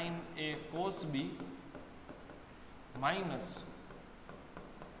sign a cos B minus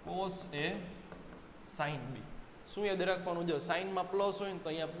cos a sign બી. શું યાદ રાખવાનું? જો સાઇનમાં પ્લસ હોય ને તો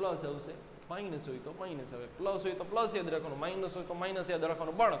અહીંયા પ્લસ આવશે, માઇનસ હોય તો માઇનસ આવે, પ્લસ હોય તો પ્લસ યાદ રાખવાનું, માઇનસ હોય તો માઇનસ યાદ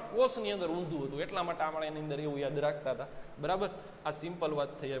રાખવાનું. પણ કોસની અંદર ઊંધું હતું, એટલા માટે આપણે એની અંદર એવું યાદ રાખતા હતા, બરાબર. આ સિમ્પલ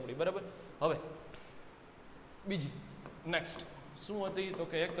વાત થઈ આપણી, બરાબર. હવે બીજી નેક્સ્ટ શું હતી? તો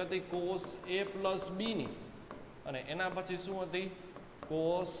કે એક હતી કોસ a પ્લસ બી ની, અને એના પછી શું હતી?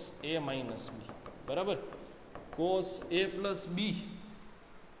 કોસ a માઇનસ બી, બરાબર. કોસ a પ્લસ બી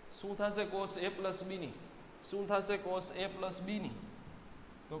શું થશે? કોસ a પ્લસ બી ની શું થશે? કોસ a પ્લસ બી ની,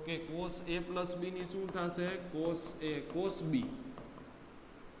 તો કે કોસ a પ્લસ બી ની શું થશે? Cos a cos B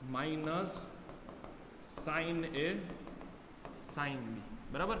minus sign a sign બી,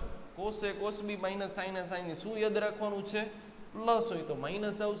 બરાબર. Cos a cos B minus sign a sign ની શું યાદ રાખવાનું છે? પ્લસ હોય તો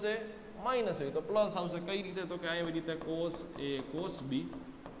માઇનસ આવશે, માઇનસ હોય તો પ્લસ આવશે. કઈ રીતે? તો કે આવી રીતે cos a cos B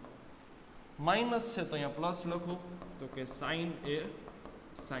minus છે તો અહીંયા પ્લસ લખો, તો કે સાઇન a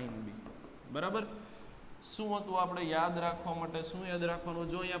સાઇન બી, બરાબર. શું હતું આપણે યાદ રાખવા માટે? શું યાદ રાખવાનું?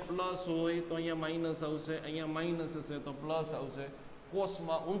 જો અહીંયા પ્લસ હોય તો અહીંયા માઇનસ આવશે, અહીંયા માઇનસ હશે તો પ્લસ આવશે.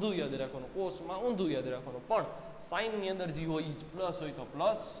 કોસમાં ઊંધું યાદ રાખવાનું, કોસમાં ઊંધું યાદ રાખવાનું. પણ સાઇનની અંદર જે હોય પ્લસ હોય તો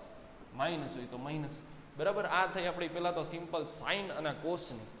પ્લસ, માઇનસ હોય તો માઇનસ, બરાબર. આ થઈ આપણી પહેલાં તો સિમ્પલ સાઇન અને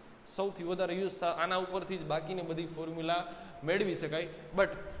કોસની સૌથી વધારે યુઝ થાય, આના ઉપરથી જ બાકીની બધી ફોર્મ્યુલા મેળવી શકાય.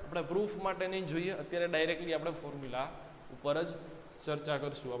 બટ આપણે પ્રૂફ માટે નહીં જોઈએ, અત્યારે ડાયરેક્ટલી આપણે ફોર્મ્યુલા ઉપર જ ચર્ચા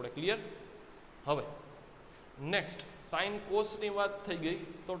કરશું આપણે, ક્લિયર. હવે નેક્સ્ટ સાઇન કોસની વાત થઈ ગઈ,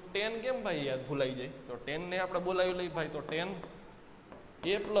 તો ટેન કેમ ભાઈ યાદ ભૂલાઈ જાય? તો ટેનને આપણે બોલાવી લઈ ભાઈ, તો ટેન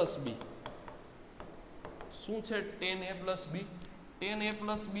a પ્લસ બી શું છે? Ten a plus B. Ten a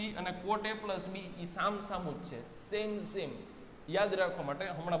plus બી અને કોટ a પ્લસ બી એ સામસામું જ છે, સેમ સેમ. યાદ રાખવા માટે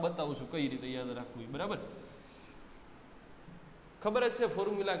હમણાં બતાવું છું કઈ રીતે યાદ રાખવું, બરાબર. ખબર જ છે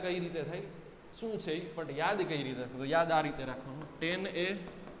ફોર્મ્યુલા કઈ રીતે થાય, શું છે, પણ યાદ કઈ રીતે રાખવું? તો યાદ આ રીતે રાખવાનું, ten a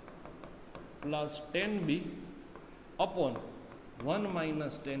plus ten B upon 1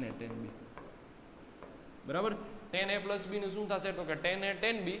 minus ten a ten બી, બરાબર. ટેન a પ્લસ બી નું શું થશે? તો કે ten a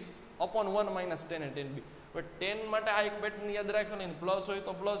ten B upon 1 minus ten a ten B. But ten માટે આ એક પેટર્ન યાદ રાખવાની, પ્લસ હોય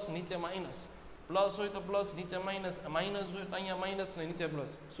તો પ્લસ, નીચે માઇનસ, પ્લસ હોય તો પ્લસ, નીચે માઇનસ, માઇનસ હોય તો અહીંયા માઇનસ ને નીચે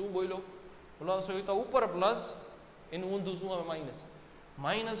પ્લસ. શું બોલ્યો? પ્લસ હોય તો ઉપર પ્લસ, એનું ઊંધું શું આવે? માઇનસ.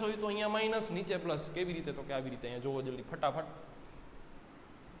 માઇનસ હોય તો અહીંયા માઇનસ, નીચે પ્લસ. કેવી રીતે? તો કે આવી રીતે. અહીંયા જોવો જલ્દી ફટાફટ.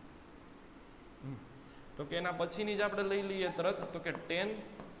 તો કે એના પછીની જ આપણે લઈ લઈએ તરત, તો કે ટેન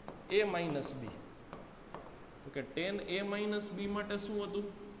a માઇનસ બી. તો કે ટેન a માઇનસ બી માટે શું હતું?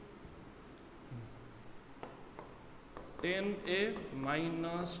 Ten a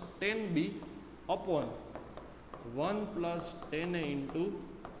minus ten B upon 1 plus ten a into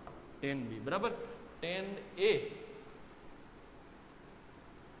ten બી, બરાબર. ટેન a,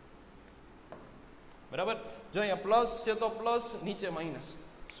 બરાબર. જો અહીંયા પ્લસ છે તો પ્લસ, નીચે માઇનસ.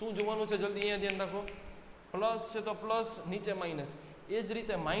 શું જોવાનું છે જલ્દી અહીંયા ધ્યાન રાખો? પ્લસ છે તો પ્લસ, નીચે માઇનસ. એ જ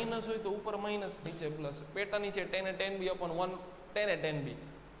રીતે માઇનસ હોય તો ઉપર માઇનસ, નીચે પ્લસ. પેટાની છે ten a ten B upon 1 ten a ten B.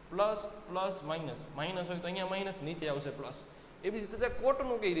 Plus plus minus, minus હોય તો અહીંયા માઇનસ, નીચે આવશે પ્લસ. એવી જ રીતે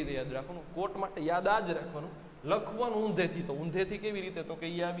કોટનું કઈ રીતે યાદ રાખવાનું? કોટ માટે યાદ આ જ રાખવાનું, લખવાનું ઊંધેથી, તો ઊંધેથી કેવી રીતે, તો કે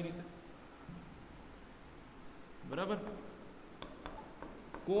એ આવી રીતે, બરાબર.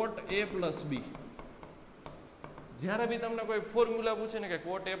 કોટ a પ્લસ બી, જ્યારે બી તમને કોઈ ફોર્મ્યુલા પૂછે ને કે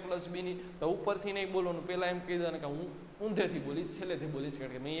કોટ a પ્લસ બી ની, તો ઉપરથી નહીં બોલવાનું, પહેલા એમ કહી દેવાનું કે હું ઊંધેથી બોલીશ, છેલ્લેથી બોલીશ,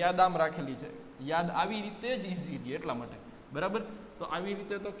 કારણ કે મેં યાદ આમ રાખેલી છે, યાદ આવી રીતે જ ઈઝી એટલા માટે, બરાબર. તો આવી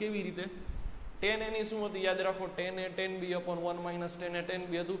રીતે, તો કેવી રીતે, tan a ની શું હતી યાદ રાખો, tan a tan b upon 1 minus tan a tan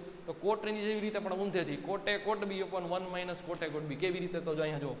b હતું, તો કોટ ની જેવી રીતે પણ ઊંધેથી કોટ a coat b upon 1 minus coat a coat b, કેવી રીતે, તો જો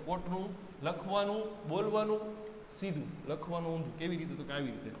અહીંયા જો કોટનું લખવાનું, બોલવાનું સીધું, લખવાનું ઊંધું, કેવી રીતે, તો કે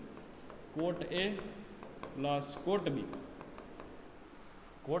આવી રીતે, કોટ a plus coat b,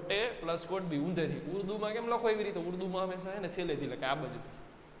 coat a plus coat b ઊંધેથી. ઉર્દુમાં કેમ લખો એવી રીતે, ઉર્દુમાં હંમેશા છે ને છેલ્લેથી લખે, આ બાજુથી,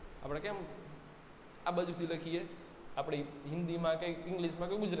 આપણે કેમ આ બાજુથી લખીએ, આપણે હિન્દીમાં કે ઇંગ્લિશમાં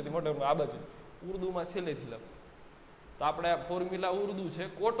કે ગુજરાતી મોટા આ બાજુ, ઉર્દુમાં છેલ્લેથી લખો. તો આપણે આ ફોર્મ્યુલા ઉર્દુ છે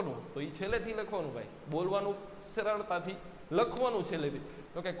કોટનું, તો એ છેલ્લેથી લખવાનું ભાઈ, બોલવાનું સરળતાથી, લખવાનું છેલ્લેથી.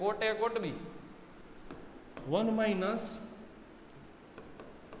 તો કે કોટ a coat b 1 minus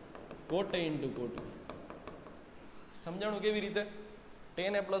coat a into coat b. સમજાણું કેવી રીતે?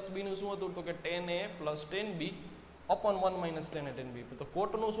 tan a પ્લસ b નું શું હતું, તો કે tan a plus tan b upon 1 minus tan a tan b. તો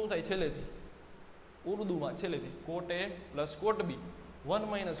કોટનું શું થાય છેલ્લેથી, ઉર્દુમાં છેલ્લેથી, કોટ a plus coat b 1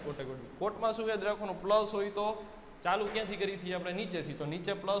 minus coat a coat b. કોટમાં શું યાદ રાખવાનું, પ્લસ હોય તો ચાલુ ક્યાંથી કરી હતી આપણે, નીચેથી, તો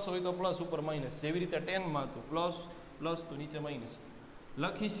નીચે પ્લસ હોય તો પ્લસ, ઉપર માઇનસ, જેવી રીતે ટેનમાં હતું પ્લસ પ્લસ તો નીચે માઇનસ,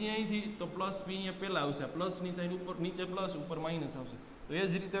 લખીશી અહીંથી તો પ્લસ બી અહીંયા પહેલા આવશે, પ્લસની સાઈડ ઉપર, નીચે પ્લસ, ઉપર માઇનસ આવશે. તો એ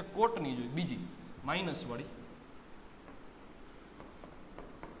જ રીતે કોટની જોઈ બીજી માઇનસ વાળી,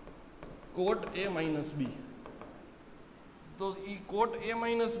 કોટ a માઇનસ બી, તો એ કોટ a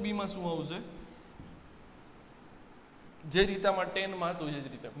માઇનસ બી માં શું આવશે, જે રીતેમાં 10 માં હતું એ જ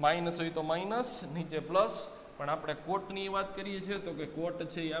રીતે, માઇનસ હોય તો માઇનસ, નીચે પ્લસ. પણ આપણે કોટની વાત કરીએ છીએ તો કે કોટ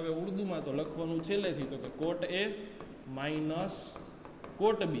છે એ આવે ઉર્દુમાં, તો લખવાનું છેલ્લેથી, તો કે કોટ a minus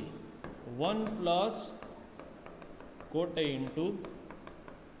coat b 1 plus coat a into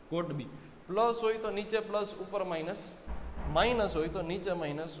coat b. Plus હોય તો નીચે પ્લસ, ઉપર માઇનસ, માઇનસ હોય તો નીચે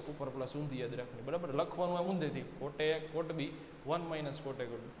માઇનસ, ઉપર પ્લસ, ઊંધી યાદ રાખવાની, બરાબર. લખવાનું આ ઊંધેથી, કોટ a coat b 1 minus coat a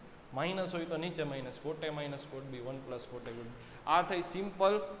coat b, minus હોય તો નીચે minus, coat a minus coat b 1 plus coat a coat b. આ થઈ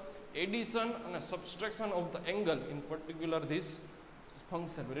સિમ્પલ એડિશન અને subtraction of the angle in particular this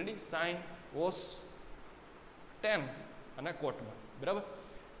function. Ready? Sign, cos, ten અને કોટમાં, બરાબર.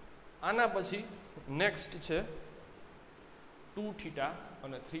 આના પછી નેક્સ્ટ છે 2 થીટા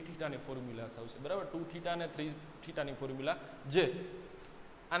અને 3 થીટાની ફોર્મ્યુલાસ આવશે, બરાબર. 2 થીટા અને 3 થીટાની ફોર્મ્યુલા જે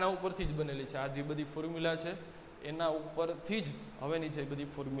આના ઉપરથી જ બનેલી છે, આ જે બધી ફોર્મ્યુલા છે એના ઉપરથી જ હવેની છે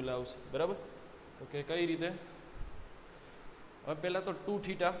બધી ફોર્મ્યુલા આવશે, બરાબર. તો કે કઈ રીતે, હવે પહેલા તો 2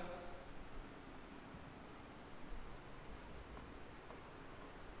 થીટા,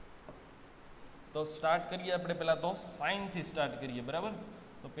 તો સ્ટાર્ટ કરીએ આપણે પહેલા તો સાઇન થી સ્ટાર્ટ કરીએ, બરાબર.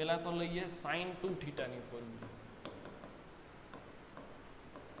 તો પહેલા તો લઈએ સાઇન 2 થીટાની ફોર્મ્યુલા.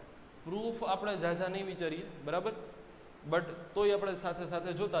 પ્રૂફ આપણે ઝાઝા નહીં વિચારીએ, બરાબર, બટ તોય આપણે સાથે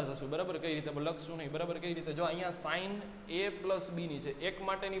સાથે જોતા જશું, બરાબર. કઈ રીતે લખશું નહીં, બરાબર. કઈ રીતે, જો અહીંયા સાઇન a પ્લસ બી ની છે, એક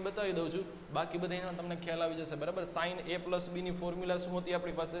માટેની બતાવી દઉં છું, બાકી બધા તમને ખ્યાલ આવી જશે, બરાબર. સાઇન a પ્લસ બી ની ફોર્મ્યુલા શું હતી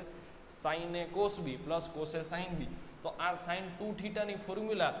આપણી પાસે, sign a cos B plus cos a sign બી. તો આ સાઇન 2 થીટાની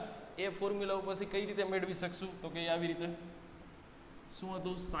ફોર્મ્યુલા એ ફોર્મ્યુલા ઉપરથી કઈ રીતે મેળવી શકશું, તો કે આવી રીતે, શું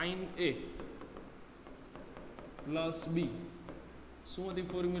હતું, સાઇન a પ્લસ બી, શું હતી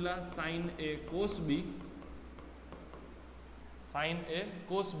formula, sign a cos B, sign a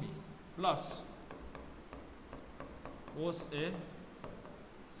cos B plus cos a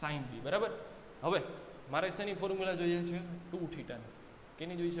sign બી, બરાબર. હવે મારે શેની ફોર્મ્યુલા જોઈએ છે, 2 થીટાની.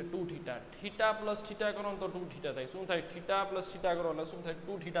 કેની જોઈએ છે, 2 થીટા. થીટા પ્લસ થીટા કરો તો 2 થીટા થાય. શું થાય, થીટા પ્લસ થીટા કરો એટલે શું થાય,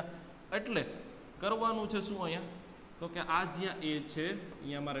 2 થીટા. એટલે કરવાનું છે શું અહીંયા, તો કે આ જ્યાં a છે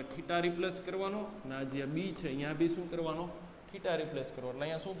અહીંયા મારે થીટા રિપ્લેસ કરવાનો, અને આ જ્યાં b છે અહીંયા બી શું કરવાનો, થીટા રિપ્લેસ કરવાનો. એટલે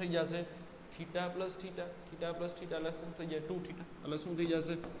અહીંયા શું થઈ જશે, theta plus theta, theta plus theta એટલે શું થઈ જાય, 2 થીટા. એટલે શું થઈ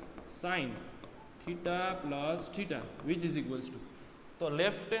જશે, sine theta plus theta which is equals to, તો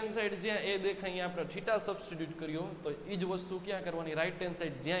લેફ્ટ હેન્ડ સાઈડ જ્યાં એ દેખાય અહીંયા આપણે થીટા સબસ્ટિટ્યુટ કર્યો, તો એ જ વસ્તુ ક્યાં કરવાની, રાઈટ હેન્ડ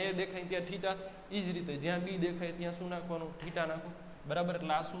સાઈડ જ્યાં એ દેખાય ત્યાં થીટા, એ જ રીતે જ્યાં બી દેખાય ત્યાં શું નાખવાનું, થીટા નાખો, બરાબર.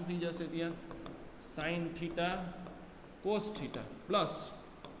 એટલે આ શું થઈ જશે ત્યાં, sine theta cos theta plus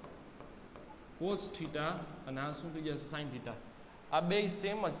cos theta, અને આ શું થઈ જશે, સાઇન થીટા. આ બે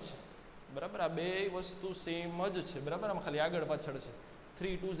સેમ જ છે, બરાબર. આ બે વસ્તુ સેમ જ છે, બરાબર. આમાં ખાલી આગળ પાછળ છે.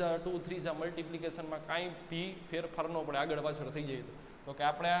 3 2 ઝા 2 3 ઝા મલ્ટિપ્લિકેશનમાં કાંઈ બી ફેરફાર ન પડે, આગળ પાછળ થઈ જાય. તો કે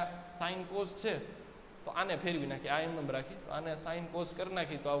આપણે આ સાઇન કોસ છે તો આને ફેરવી નાખીએ, આ એમ રાખી, તો આને સાઇન કોસ કરી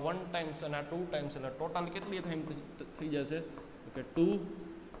નાખી, તો આ 1 ટાઈમ્સ અને આ 2 ટાઈમ્સ, એટલે ટોટલ કેટલી થઈ જશે, તો કે 2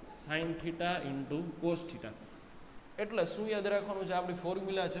 sine theta into cos theta. એટલે શું યાદ રાખવાનું છે, આપણી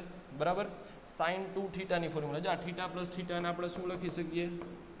ફોર્મ્યુલા છે બરાબર, sin 2 થીટાની ફોર્મ્યુલા. જો આ થીટા પ્લસ થીટાને આપણે શું લખી શકીએ,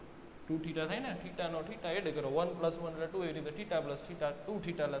 2 થીટા થાય ને, થીટાનો થીટા એડ કરો, 1 + 1 એટલે 2, એ રીતે થીટા પ્લસ થીટા 2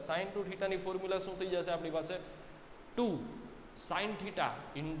 થીટા એટલે sin 2 થીટાની ફોર્મ્યુલા શું થઈ જશે આપણી પાસે, 2 sin theta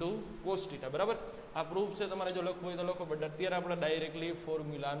into cos theta બરાબર. આ પ્રૂફ છે, તમારે જો લખવું હોય તો લખો, બટ અત્યારે આપણે ડાયરેક્ટલી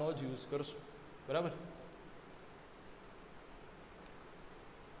ફોર્મ્યુલાનો જ યુઝ કરશું બરાબર.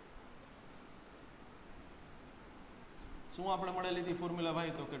 શું આપણે મળેલી હતી ફોર્મ્યુલા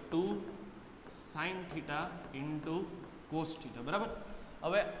ભાઈ, તો કે 2 sin theta into cos theta બરાબર.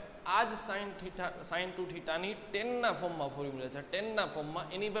 હવે આ જ sin 2 થીટાની 10 ના ફોર્મમાં ફોર્મ્યુલા છે, 10 ના ફોર્મમાં,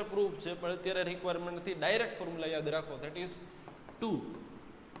 એની પર પ્રૂફ છે, પણ અત્યારે રિક્વાયરમેન્ટ નથી, ડાયરેક્ટ ફોર્મ્યુલા યાદ રાખો, that is 2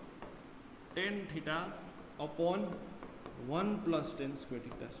 tan theta upon 1 + tan square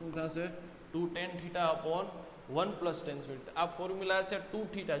theta. શું થશે, 2 tan theta upon 1 + tan square theta. આ ફોર્મ્યુલા છે 2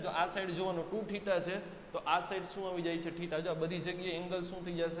 થીટા. જો આ સાઈડ જોવાનું 2 થીટા છે તો આ સાઈડ શું આવી જાય છે, થીટા. જો બધી જગ્યાએ એંગલ શું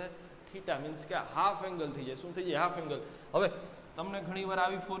થઈ જશે, થીટા, મીન્સ કે હાફ એંગલ થઈ જાય. શું થઈ જાય, હાફ એંગલ. હવે તમને ઘણીવાર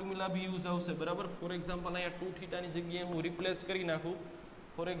આવી ફોર્મ્યુલા બી યુઝ આવશે બરાબર. ફોર એક્ઝામ્પલ અહીંયા 2 થીટાની જગ્યાએ હું રિપ્લેસ કરી નાખું.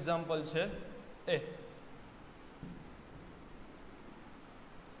 ફોર એક્ઝામ્પલ છે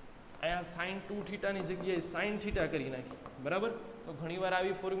અહીંયા sin 2 થીટાની જગ્યાએ sin થીટા કરી નાખી બરાબર. તો ઘણીવાર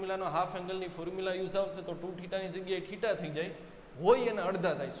આવી ફોર્મ્યુલાનો હાફ એંગલની ફોર્મ્યુલા યુઝ આવશે, તો 2 થીટાની જગ્યાએ થીટા થઈ જાય, હોય એના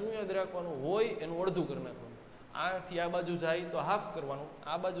અડધા થાય. શું યાદ રાખવાનું, હોય એનું અડધું કરી નાખવાનું. આથી આ બાજુ જાય તો હાફ કરવાનું,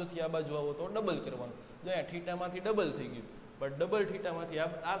 આ બાજુથી આ બાજુ આવો તો ડબલ કરવાનું. જો અહીંયા થીટામાંથી ડબલ થઈ ગયું, બટ ડબલ થીટામાંથી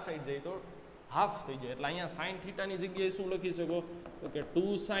આ સાઈડ જાય તો હાફ થઈ જાય. એટલે અહીંયા sin થીટાની જગ્યાએ શું લખી શકો, તો કે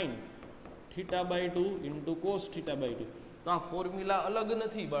 2 sin θ/2 ઇન્ટુ cos θ/2. તો આ ફોર્મ્યુલા અલગ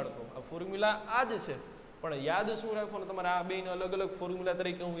નથી બાળકો, આ ફોર્મ્યુલા આ જ છે, પણ યાદ શું રાખવાનું, તમારે આ બેને અલગ અલગ ફોર્મ્યુલા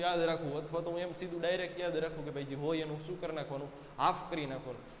તરીકે હું યાદ રાખું, અથવા તો હું એમ સીધું ડાયરેક્ટ યાદ રાખું કે ભાઈ જે હોય એનું શું કરી નાખવાનું, હાફ કરી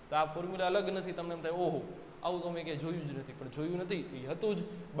નાખવાનું. તો આ ફોર્મ્યુલા અલગ નથી. તમને એમ થાય ઓહો આવું તો મેં ક્યાંય જોયું જ નથી, પણ જોયું નથી એ હતું જ,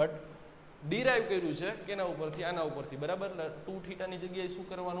 બટ ડિરાઈવ કર્યું છે કેના ઉપરથી, આના ઉપરથી બરાબર. 2 થીટાની જગ્યાએ શું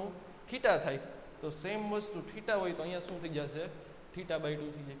કરવાનું, થીટા થાય. તો સેમ વસ્તુ થીટા હોય તો અહીંયા શું થઈ જશે,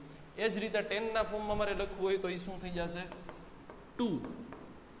 θ/2 થઈ જાય. એ જ રીતે 10 ના ફોર્મમાં મારે લખવું હોય તો એ શું થઈ જશે, 2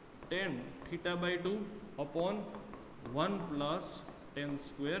 tan θ/2 upon 1 + tan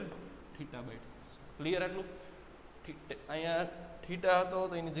square θ/2. Clear આટલું. અહીંયા થીટા હતો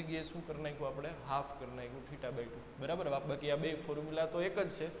તો એની જગ્યાએ શું કરી નાખ્યું આપણે, હાફ કરી નાખ્યું θ/2 બરાબર. બાકી આ બે ફોર્મ્યુલા તો એક જ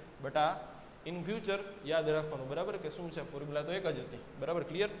છે, બટ આ ઇન ફ્યુચર યાદ રાખવાનું બરાબર કે શું છે, ફોર્મ્યુલા તો એક જ હતી બરાબર.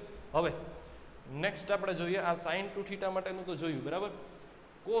 ક્લિયર. હવે નેક્સ્ટ આપણે જોઈએ, આ sin 2 થીટા માટેનું તો જોયું બરાબર.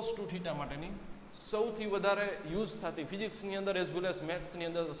 cos 2 થીટા માટેની સૌથી વધારે યુઝ થતી ફિઝિક્સની અંદર એઝ વેલ એઝ મેથ્સની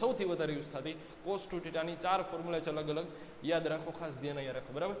અંદર સૌથી વધારે યુઝ થતી cos 2 થીટાની 4 ફોર્મ્યુલા છે અલગ અલગ, યાદ રાખો, ખાસ ધ્યાન અહીંયા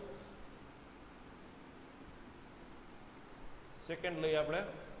રાખો બરાબર. સેકન્ડ લઈએ આપણે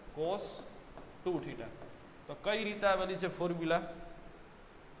cos 2 થીટા. તો કઈ રીતે આવેલી છે ફોર્મ્યુલા,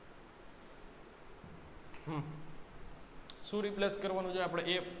 શું રિપ્લેસ કરવાનું છે આપણે,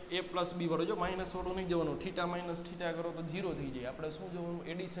 a + b વાળો. જો માઇનસ વાળું નહીં જવાનું, થીટા માઇનસ થીટા કરો તો 0 થઈ જાય. આપણે શું જોવાનું,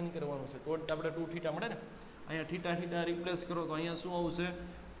 એડિશન કરવાનું છે, તો જ આપણે 2 થીટા મળે ને. અહીંયા થીટા થીટા રિપ્લેસ કરો તો અહીંયા શું આવશે,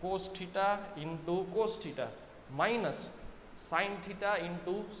 cos theta into cos theta minus sin theta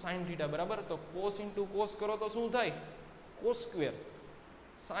into sin theta બરાબર. તો cos ઇન્ટુ cos કરો તો શું થાય, cos square.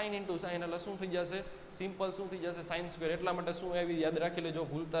 sin into sin એટલે શું થઈ જશે, સિમ્પલ શું થઈ જશે, sin સ્ક્વેર. એટલા માટે શું આવી યાદ રાખી લેજો,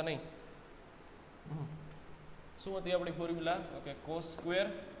 ભૂલતા નહીં. શું હતી આપણી formula, okay, cos square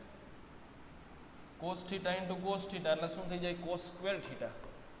cos theta into cos theta એટલે શું થઈ જાય, cos સ્ક્વેર થીટા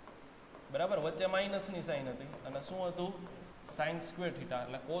બરાબર. વચ્ચે માઇનસની સાઇન હતી અને શું હતું, sin સ્ક્વેર થીટા.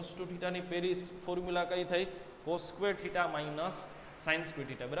 એટલે cos 2 થીટાની પેરી ફોર્મ્યુલા કઈ થઈ, cos square theta minus sin square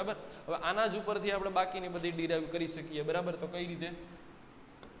theta બરાબર. હવે આના જ ઉપરથી આપણે બાકીની બધી ડિરાઈવ કરી શકીએ બરાબર. તો કઈ રીતે,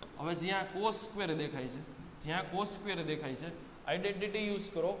 હવે જ્યાં cos સ્ક્વેર દેખાય છે, જ્યાં cos સ્ક્વેર દેખાય છે, આઈડેન્ટિટી યુઝ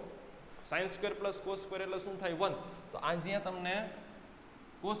કરો, sin square plus cos square એટલે શું થાય, 1. તો આ જ્યાં તમને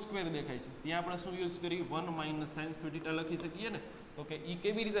cos સ્ક્વેર દેખાય છે ત્યાં આપણે શું યુઝ કરી, 1 - sin સ્ક્વેર થીટા લખી શકીએ ને. તો કે ઈ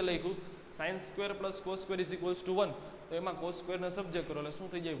કેવી રીતે લખ્યું, sin square plus cos square = 1. તો એમાં cos સ્ક્વેરને સબ્જેક્ટ કરો એટલે શું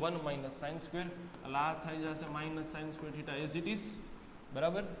થઈ જાય, 1 - sin સ્ક્વેર. એટલે આ થઈ જશે -sin square theta as it is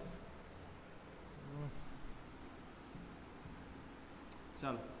બરાબર.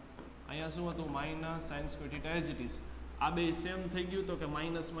 ચાલો અહીંયા શું હતું, -sin square theta as it is. આ બે સેમ થઈ ગયું તો કે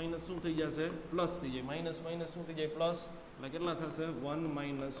માઇનસ માઇનસ શું થઈ જશે, પ્લસ થઈ જાય. માઇનસ માઇનસ શું થઈ જાય, પ્લસ. એટલે કેટલા થશે, 1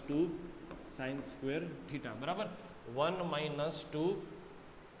 - 2 sin સ્ક્વેર થીટા બરાબર. 1 - 2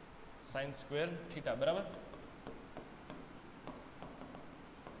 sin સ્ક્વેર થીટા બરાબર.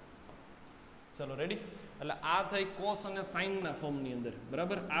 ચલો રેડી. એટલે આ થઈ cos અને sin ના ફોર્મની અંદર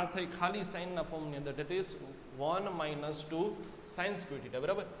બરાબર. આ થઈ ખાલી sin ના ફોર્મની અંદર, that is 1 - 2 sin square theta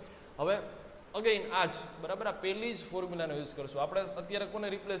બરાબર. હવે અગેન આ જ બરાબર આ પહેલી જ ફોર્મ્યુલાનો યુઝ કરશું. આપણે અત્યારે કોને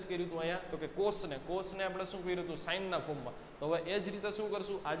રિપ્લેસ કર્યું હતું અહીંયા તો કે કોસને આપણે શું કર્યું હતું સાઇનના ફોર્મમાં. તો હવે એ જ રીતે શું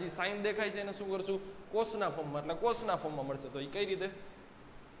કરશું આ જે સાઇન દેખાય છે એને શું કરશું કોસના ફોર્મમાં, એટલે કોસના ફોર્મમાં મળશે. તો એ કઈ રીતે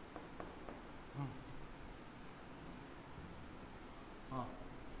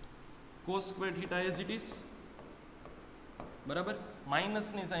cos square theta as it is બરાબર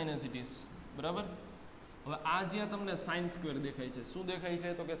માઇનસની સાઇન as it is બરાબર. હવે આ જ્યાં તમને સાઇન સ્ક્વેર દેખાય છે શું દેખાય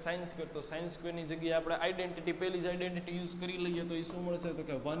છે તો કે સાઇન સ્ક્વેર. તો સાઇન સ્ક્વેરની જગ્યાએ આપણે આઈડેન્ટિટી પહેલી જ આઈડેન્ટિટી યુઝ કરી લઈએ તો એ શું મળશે તો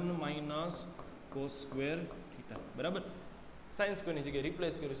કે 1 માઇનસ કોસ સ્ક્વેર થીટા બરાબર. સાઇન સ્ક્વેરની જગ્યાએ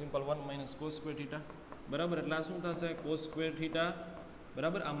રિપ્લેસ કર્યું simple 1 minus cos square theta બરાબર. એટલે આ શું થશે કોસ સ્ક્વેર થીટા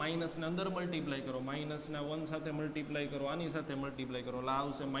બરાબર. આ માઇનસને અંદર મલ્ટીપ્લાય કરો, માઇનસને 1 સાથે મલ્ટીપ્લાય કરો, આની સાથે મલ્ટીપ્લાય કરો એટલે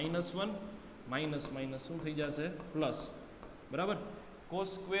આવશે -1 માઇનસ માઇનસ શું થઈ જશે પ્લસ બરાબર. Cos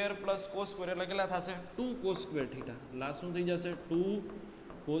square plus cos square એટલે કેટલા થશે 2 કોસ સ્ક્વેર થીટા. એટલે આ શું થઈ જશે 2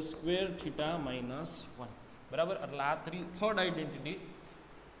 કોસ સ્ક્વેર થીટા -1 બરાબર. એટલે આ third identity.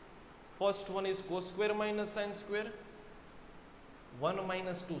 First one is cos square minus sine square, 1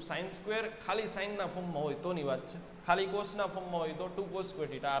 minus 2 sine square ખાલી સાઇનના ફોર્મમાં હોય તોની વાત છે, ખાલી કોસના ફોર્મમાં હોય તો 2 કોસ સ્ક્વેર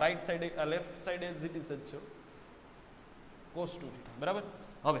થીટા. આ રાઈટ સાઈડ આ left side as it is જ છે કોસ 2 થીટા બરાબર.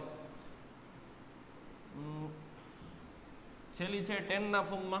 હવે છેલ્લી છે 10 ના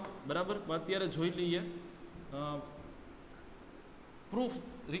ફોર્મમાં બરાબર. અત્યારે જોઈ લઈએ, પ્રૂફ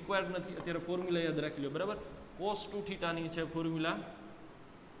રિક્વાયર્ડ નથી અત્યારે, ફોર્મ્યુલા યાદ રાખી લો બરાબર. કોસ 2 થીટાની છે ફોર્મ્યુલા,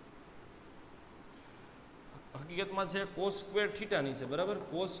 હકીકતમાં છે કોસ સ્ક્વેર થીટાની છે બરાબર.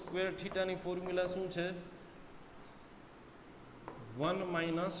 કોસ સ્ક્વેર થીટાની ફોર્મ્યુલા શું છે 1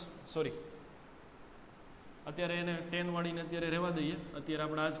 માઇનસ સોરી અત્યારે એને 10 વાળીને અત્યારે રહેવા દઈએ, અત્યારે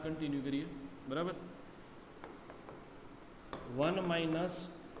આપણે આ જ કન્ટિન્યુ કરીએ બરાબર. 1 minus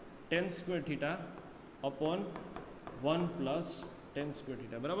 10 square theta upon 1 plus 10 square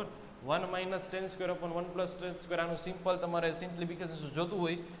theta બરાબર. 1 minus 10 square upon 1 plus 10 square. આનું સિમ્પલ તમારે સિમ્પ્લિફિકેશન જોતું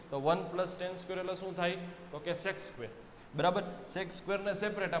હોય તો 1 પ્લસ 10 સ્ક્વેર એટલે શું થાય તો કે સેક સ્ક્વેર બરાબર. સેક સ્ક્વેરને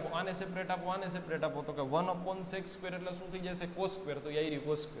સેપરેટ આપો, આને સેપરેટ આપો, આને સેપરેટ આપો તો કે 1 અપોન સેક સ્ક્વેર એટલે શું થઈ જશે કોસ સ્ક્વેર. તો એ રહ્યું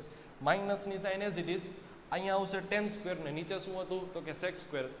cos square. માઇનસની sign as it is, અહીંયા આવશે 10 સ્ક્વેર ને નીચે શું હતું તો કે સેક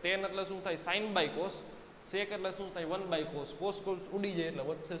સ્ક્વેર. 10 એટલે શું થાય સાઇન બાય કોસ, સેક એટલે શું થાય 1 બાય કોસ. કોસ કોસ ઉડી જાય એટલે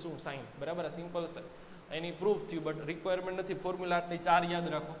વધશે શું સાઇન બરાબર. આ સિમ્પલ એની પ્રૂફ થયું, બટ રિક્વાયરમેન્ટ નથી. ફોર્મ્યુલા આટલી 4 યાદ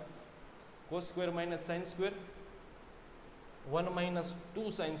રાખો. cos square minus sin square, 1 minus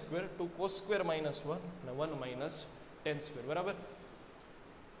 2 sin square, 2 cos square minus 1 અને 1 minus 10 square બરાબર.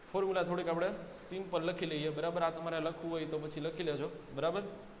 ફોર્મ્યુલા થોડીક આપણે સિમ્પલ લખી લઈએ બરાબર. આ તમારે લખવું હોય તો પછી લખી લેજો બરાબર,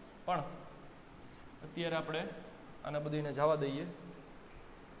 પણ અત્યારે આપણે આને બધીને જવા દઈએ.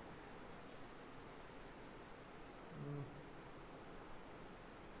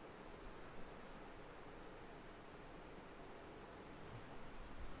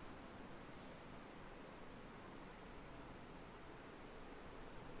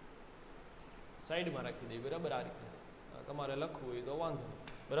 સાઈડમાં રાખી દઈએ બરાબર. આ રીતે તમારે લખવું હોય તો વાંધો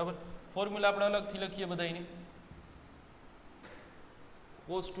નહીં બરાબર. ફોર્મ્યુલા આપણે અલગથી લખીએ બધાની.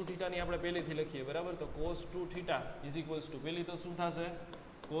 cos 2 થીટાની આપણે પહેલેથી લખીએ બરાબર. તો cos 2 theta is equals to પહેલી તો શું થશે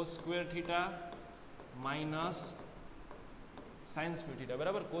cos square theta minus sine square theta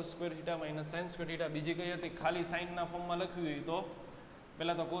બરાબર. cos square theta minus sine square theta. બીજી કઈ હતી ખાલી સાઇનના ફોર્મમાં લખવી હોય તો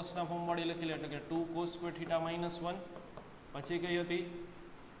પહેલાં તો કોસના ફોર્મ વાળી લખી લે એટલે કે 2 cos સ્ક્વેર થીટા માઇનસ 1. પછી કઈ હતી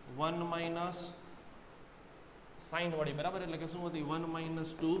 1 માઇનસ સાઇન વાળી બરાબર. એટલે કે શું હતી 1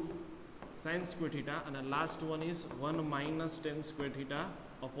 માઇનસ 2 સાઇન સ્ક્વેર થીટા અને last one is 1 minus 10 square theta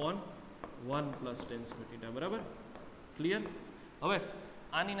upon 1 plus 10 square theta બરાબર. ક્લિયર. હવે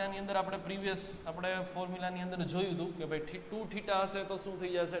આની અંદર આપણે પ્રીવિયસ આપણે ફોર્મ્યુલાની અંદર જોયું હતું કે ભાઈ 2 થીટા હશે તો શું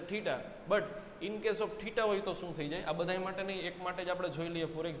થઈ જશે theta, but in case of theta હોય તો શું થઈ જાય. આ બધા માટે નહીં, એક માટે જ આપણે જોઈ લઈએ.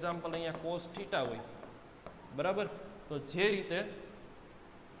 ફોર એક્ઝામ્પલ અહીંયા કોસ થીટા હોય બરાબર. તો જે રીતે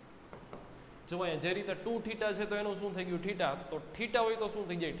જો અહીંયા જે રીતે 2 થીટા છે તો એનું શું થઈ ગયું થીટા. તો થીટા હોય તો શું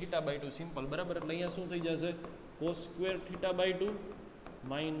થઈ જાય થીટા બાય 2 સિમ્પલ બરાબર. એટલે અહીંયા શું થઈ જશે cos square theta by 2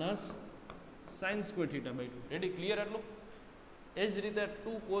 minus sine square theta by 2. Ready clear એટલું. એ જ રીતે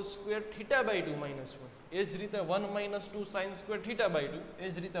 2 cos square theta by 2 minus 1. એ જ રીતે 1 minus 2 sine square theta by 2. એ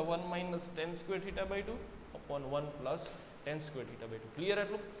જ રીતે 1 minus 10 square theta by 2 upon 1 plus 10 square theta by 2. Clear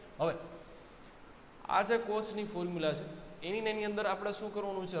એટલું. હવે આ જે કોસની ફોર્મ્યુલા છે એની અંદર આપણે શું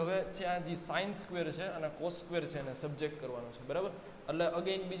કરવાનું છે હવે છે આ જે સાઇન સ્ક્વેર છે અને કોસ સ્ક્વેર છે એને સબ્જેક્ટ કરવાનું છે બરાબર. એટલે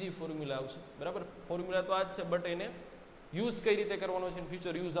અગેન બીજી ફોર્મ્યુલા આવશે બરાબર. ફોર્મ્યુલા તો આ જ છે, બટ એને યુઝ કઈ રીતે કરવાનો છે,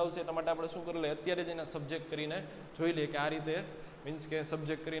 ફ્યુચર યુઝ આવશે એટલા માટે આપણે શું કરી લઈએ અત્યારે જ એને સબ્જેક્ટ કરીને જોઈ લઈએ કે આ રીતે મીન્સ કે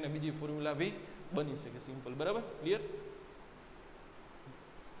સબ્જેક્ટ કરીને બીજી ફોર્મ્યુલા બી બની શકે સિમ્પલ બરાબર. ક્લિયર.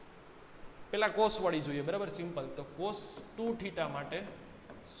 પેલા કોસ વાળી જોઈએ બરાબર સિમ્પલ. તો કોસ 2 થીટા માટે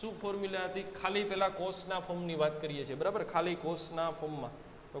શું ફોર્મ્યુલા હતી? ખાલી પેલા કોસના ફોર્મની વાત કરીએ છીએ, બરાબર? ખાલી કોસના ફોર્મમાં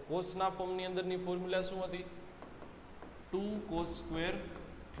તો કોસના ફોર્મની અંદરની ફોર્મ્યુલા શું હતી? 2 cos square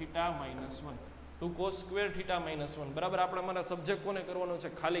theta minus 1, 2 cos square theta minus 1, બરાબર? આપણે અમારા સબ્જેક્ટ કોને કરવાનો છે?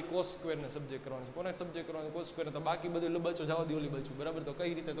 ખાલી કોસ સ્ક્વેરને સબ્જેક્ટ કરવાનો છે. કોને સબ્જેક્ટ કરવાનો? Cos square. તો બાકી બધું લબચો જવા દે ઓલી બાજુ, બરાબર? તો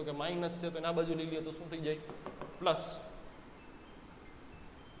કઈ રીતે? તો કે માઇનસ છે તો એના બાજુ લઈ લઈએ તો શું થઈ જાય? પ્લસ.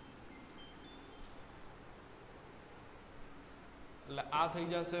 એટલે આ થઈ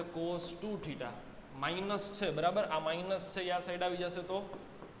જશે cos 2 થીટા, માઇનસ છે, બરાબર? આ માઇનસ છે, આ સાઈડ આવી જશે તો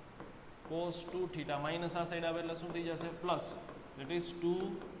cos 2 થીટા, માઇનસ આ સાઈડ આવે એટલે શું થઈ જશે? Plus. That is 2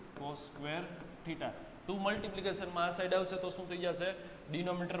 cos square theta. 2 મલ્ટિપ્લિકેશનમાં આ સાઈડ આવશે તો શું થઈ જશે?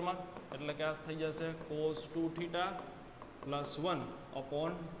 ડિનોમિનેટરમાં, એટલે કે આ થઈ જશે cos 2 theta plus 1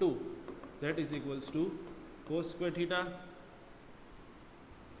 upon 2, that is equals to cos square theta.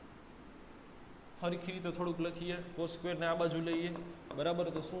 હરખી રીતે થોડુંક લખીએ, cos સ્ક્વેરને આ બાજુ લઈએ, બરાબર?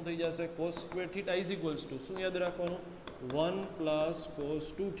 તો શું થઈ જશે? cos square theta is equals to શું યાદ રાખવાનું? 1 પ્લસ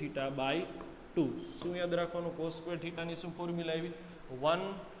cos 2 થીટા બાય 2. શું યાદ રાખવાનું? cos સ્ક્વેર થીટાની શું ફોર્મ્યુલા આવી? 1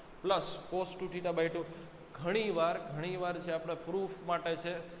 પ્લસ cos 2 થીટા બાય 2. ઘણીવાર છે આપણે પ્રૂફ માટે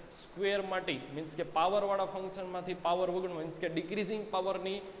છે સ્ક્વેર માટે, મીન્સ કે પાવરવાળા ફંક્શનમાંથી પાવર વગરનું, મીન્સ કે ડિક્રીઝિંગ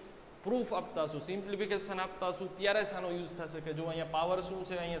પાવરની પ્રૂફ આપતા હશું, સિમ્પ્લિફિકેશન આપતા હશું, ત્યારે જ આનો યુઝ થશે કે જો અહીંયા પાવર શું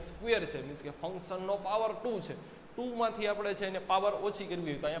છે? અહીંયા સ્ક્વેર છે, મીન્સ કે ફંક્શનનો પાવર 2 છે. 2 માંથી આપણે છે એને પાવર ઓછી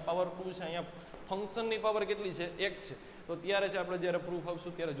કરવી હોય તો અહીંયા પાવર 2 છે, અહીંયા ફંક્શનની પાવર કેટલી છે? 1 છે. તો ત્યારે જ આપણે જ્યારે પ્રૂફ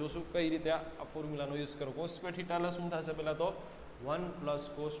આપશું ત્યારે જોશું કઈ રીતે આ ફોર્મ્યુલાનો યુઝ કરો. cos સ્ક્વેર થીટા એટલે શું થશે? પહેલાં તો 1 પ્લસ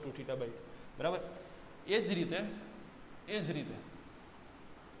cos 2 થીટા બાય 2, બરાબર? એ જ રીતે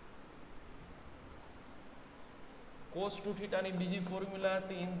cos 2 થીટાની બીજી ફોર્મ્યુલા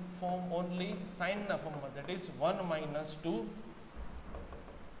હતી ઇન ફોર્મ ઓનલી સાઇનના ફોર્મમાં, that is 1 minus 2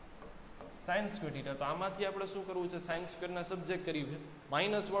 sine square theta. તો આમાંથી આપણે શું કરવું છે? સાઇન સ્ક્વેરના સબ્જેક્ટ કર્યું છે.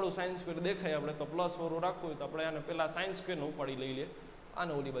 માઇનસ વાળું સાઇન સ્ક્વેર દેખાય આપણે તો પ્લસ વાળું રાખવું હોય તો આપણે આને પહેલા સાઇન સ્ક્વેરને ઉપાડી લઈ લઈએ,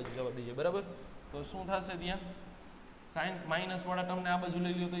 આને ઓલી બાજુ જવા દઈએ, બરાબર? તો શું થશે? ત્યાં સાઇન માઇનસ વાળા ટર્મને આ બાજુ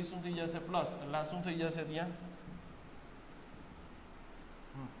લઈ લ્યો તો એ શું થઈ જશે? પ્લસ. એટલે આ શું થઈ જશે? ત્યાં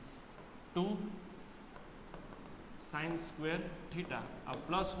 2 સાઇન સ્ક્વેર થીટા, આ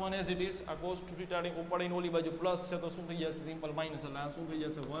પ્લસ 1 એઝ ઇટ ઇઝ, આ cos 2 થીટાની ઉપાડીને ઓલી બાજુ પ્લસ છે તો શું થઈ જશે? Simple minus. એટલે આ શું થઈ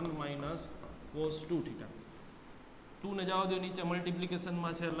જશે? 1 માઇનસ cos 2 થીટા. 2 ને જવા દો નીચે,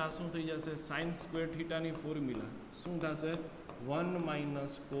 મલ્ટિપ્લિકેશનમાં છે એટલે આ શું થઈ જશે? સાઇન સ્ક્વેર થીટાની ફોર્મ્યુલા શું થશે? 1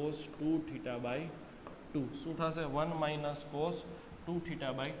 માઇનસ cos 2 થીટા બાય 2. શું થશે? 1 માઇનસ cos 2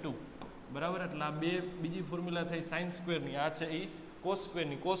 થીટા બાય 2, બરાબર? એટલે આ બે બીજી ફોર્મ્યુલા થઈ સાઇન સ્ક્વેરની, આ છે એ cos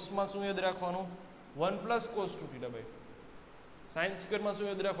સ્ક્વેરની. કોસમાં શું યાદ રાખવાનું? 1 plus cos 2 theta by 2. Sign સ્ક્વેરમાં શું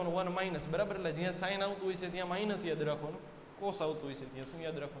યાદ રાખવાનું? 1 માઇનસ, બરાબર? એટલે જ્યાં સાઇન આવતું હોય છે ત્યાં માઇનસ યાદ રાખવાનું, કોસ આવતું હોય છે ત્યાં શું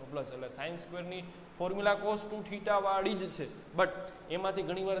યાદ રાખવાનું? પ્લસ. એટલે સાઇન સ્ક્વેરની ફોર્મ્યુલા cos 2 થીટા વાળી જ છે, બટ એમાંથી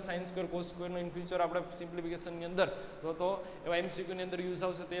ઘણીવાર sine square cos સ્ક્વેરનો in future આપણે સિમ્પ્લિફિકેશનની અંદર તો એવા એમસીક્યુની અંદર યુઝ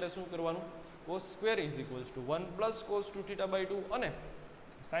આવશે ત્યારે શું કરવાનું? cos square is equals to 1 plus cos 2 theta by 2, અને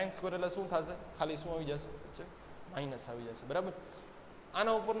સાઇન સ્ક્વેર એટલે શું થશે? ખાલી શું આવી જશે? માઇનસ આવી જશે, બરાબર?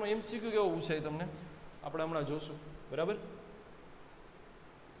 આના ઉપરનો એમસીક્યુ કેવો પૂછાય તમને આપણે હમણાં જોશું, બરાબર?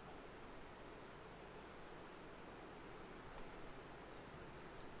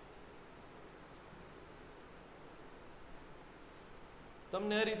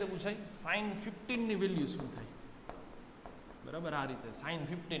 તમને આ રીતે પૂછાય sin 15 ની વેલ્યુ શું થાય, બરાબર? આ રીતે sin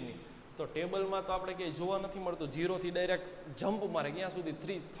 15 ની તો ટેબલમાં તો આપણે ક્યાંય જોવા નથી મળતું, 0 થી ડાયરેક્ટ જમ્પ મારે ક્યાં સુધી?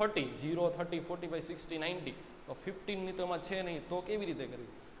 30, 0, 30, 45, 60, 90. તો 15 ની તો એમાં છે નહીં, તો કેવી રીતે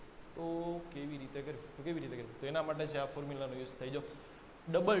કરવી? તો એના માટે છે આ ફોર્મ્યુલાનો યુઝ થઈ. જો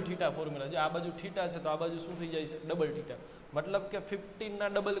ડબલ થીટા ફોર્મ્યુલા, જો આ બાજુ થીટા છે તો આ બાજુ શું થઈ જાય છે? Double theta. મતલબ કે 15 ના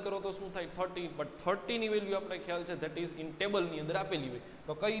ડબલ કરો તો શું થાય? 30. બટ 30 ની વેલ્યુ આપણે ખ્યાલ છે ધેટ ઇઝ ઇન ટેબલની અંદર આપેલી હોય,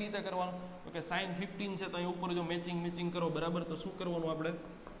 તો કઈ રીતે કરવાનું? તો કે sin 15 છે તો અહીં ઉપર જો મેચિંગ કરો, બરાબર? તો શું કરવાનું આપણે?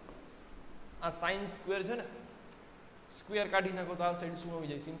 આ સાઇન સ્ક્વેર છે ને, સ્ક્વેર કાઢી નાખો તો આ સાઈડ શું આવી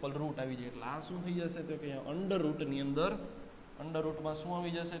જાય? સિમ્પલ રૂટ આવી જાય. એટલે આ શું થઈ જશે? તો કે અંડર રૂટની અંદર, અંડર રૂટમાં શું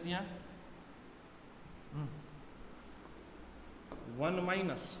આવી જશે? ત્યાં 1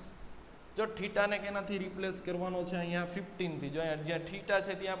 માઇનસ, જો થીટાને કેનાથી રિપ્લેસ કરવાનો છે? અહીંયા 15 થી. જો અહીંયા જ્યાં થીટા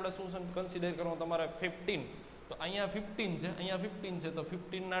છે ત્યાં આપણે શું કન્સિડર કરવાનું? તમારે 15. તો અહીંયા 15 છે, અહીંયા 15 છે, તો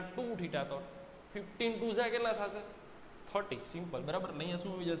 15 ના 2 થીટા, તો 15 2 જાય કેટલા થશે? 30. સિમ્પલ, બરાબર? એટલે અહીંયા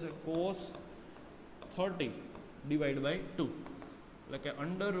શું આવી જશે? cos 30 ડિવાઈડ બાય 2, એટલે કે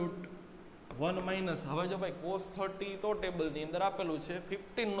અંડર રૂટ 1 માઇનસ. હવે જો ભાઈ cos 30 તો ટેબલની અંદર આપેલું છે,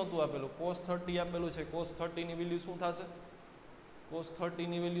 15 નહોતું આપેલું, cos 30 આપેલું છે. cos 30 ની વેલ્યુ શું થશે? cos 30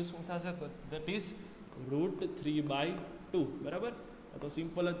 ની વેલ્યુ શું થશે? તો ધેટ ઇઝ √3/2, બરાબર? તો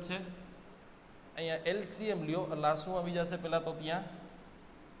સિમ્પલ જ છે. અહીંયા એલસીએમ લ્યો એટલે આ શું આવી જશે? પહેલાં તો ત્યાં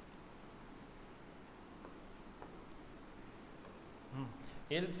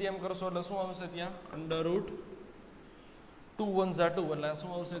એલસીએમ કરશો એટલે શું આવશે ત્યાં અંડર રૂટ 2 1 ઝા 2 એટલે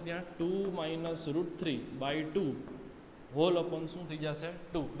શું આવશે ત્યાં 2 minus route 3 by 2 hall upon શું થઈ જશે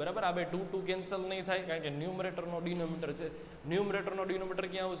 2 બરાબર. આ બે 2 2 કેન્સલ નહીં થાય કારણ કે ન્યુમરેટરનો ડિનોમિનેટર છે. ન્યુમરેટરનો ડિનોમિનેટર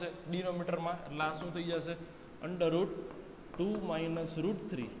ક્યાં આવશે ડિનોમિનેટરમાં એટલે આ શું થઈ જશે under route 2 minus route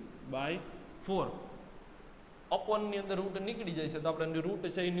 3 by 4 upon ની અંદર રૂટ નીકળી જાય છે તો આપણે રૂટ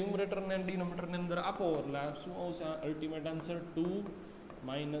છે એ ન્યુમરેટર ને ડિનોમિનેટર ની અંદર આપો એટલે આ શું આવશે ultimate answer 2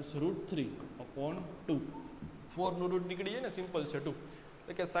 minus route 3 upon 2 4 નું રૂટ નીકળી જાય ને સિમ્પલ છે 2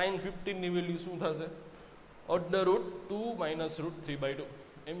 એટલે કે sin 15 ની વેલ્યુ શું થશે under route 2 minus route 3 by 2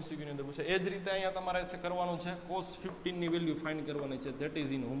 MCQ ની અંદર પૂછે. એ જ રીતે અહીંયા તમારે છે કરવાનું છે cos 15 ની વેલ્યુ ફાઇન્ડ કરવાની છે ધેટ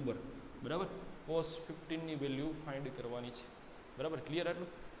ઇઝ ઇન હોમવર્ક બરાબર. cos 15 ની વેલ્યુ ફાઇન્ડ કરવાની છે બરાબર. ક્લિયર આટલું.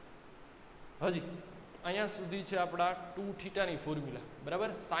 હજી અહીંયા સુધી છે આપણા 2 થીટાની ફોર્મ્યુલા બરાબર.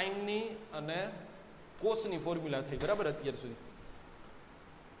 સાઇનની અને કોસની ફોર્મ્યુલા થઈ બરાબર. અત્યાર સુધી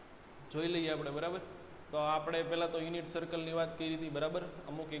જોઈ લઈએ આપણે બરાબર. તો આપણે પહેલાં તો યુનિટ સર્કલની વાત કરી હતી બરાબર.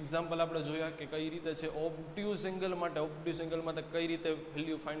 અમુક એક્ઝામ્પલ આપણે જોયા કે કઈ રીતે છે ઓબ્ટ્યુઝ એંગલ માટે કઈ રીતે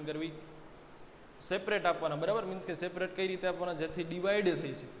વેલ્યુ ફાઇન્ડ કરવી, સેપરેટ આપવાના બરાબર. મીન્સ કે સેપરેટ કઈ રીતે આપવાના જેથી ડિવાઈડ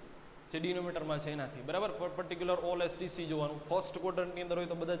થઈ છે જે ડિનોમિનેટરમાં છે એનાથી બરાબર. પર્ટિક્યુલર ઓલ એસટીસી જોવાનું. ફર્સ્ટ ક્વોડ્રન્ટની અંદર હોય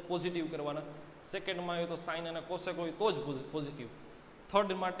તો બધા જ પોઝિટિવ કરવાના, સેકન્ડમાં હોય તો સાઇન અને કોસેક હોય તો જ પોઝિટિવ,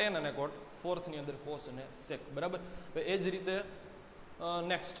 થર્ડમાં ટેન અને કોટ, ફોર્થની અંદર કોસ અને સેક બરાબર. એ જ રીતે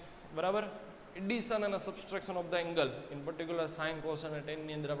નેક્સ્ટ બરાબર એડિશન અને subtraction of the angle in particular sign cos અને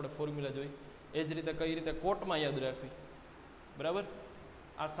ટેનની અંદર આપણે ફોર્મ્યુલા જોઈ. એ જ રીતે કઈ રીતે કોટમાં યાદ રાખવી બરાબર.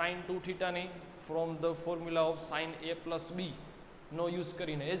 આ sign 2 થીટાની from the formula of sine a plus B no use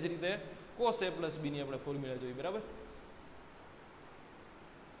કરીને એ જ રીતે કોસ a પ્લસ બીની આપણે ફોર્મ્યુલા જોઈ બરાબર.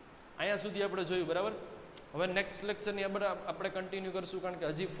 અહીંયા સુધી આપણે જોયું બરાબર. હવે નેક્સ્ટ લેક્ચરની આપણે કન્ટિન્યુ કરશું કારણ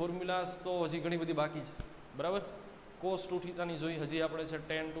કે હજી ફોર્મ્યુલાસ તો હજી ઘણી બધી બાકી છે બરાબર. કોસ 2 થીટાની જોઈ, હજી આપણે છે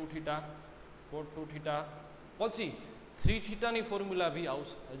ટેન 2 થીટા, કોટ 2 થીટા, પછી 3 થીટાની ફોર્મ્યુલા બી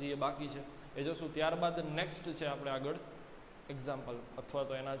આવશે, હજી એ બાકી છે એ જોશું. ત્યારબાદ નેક્સ્ટ છે આપણે આગળ એક્ઝામ્પલ અથવા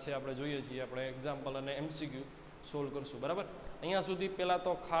તો એના છે આપણે જોઈએ છીએ આપણે એક્ઝામ્પલ અને એમસીક્યુ સોલ્વ કરશું બરાબર. અહીંયા સુધી પહેલાં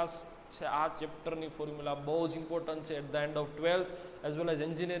તો ખાસ છે આ ચેપ્ટરની ફોર્મ્યુલા બહુ જ ઇમ્પોર્ટન્ટ છે. At the end of 12th as well as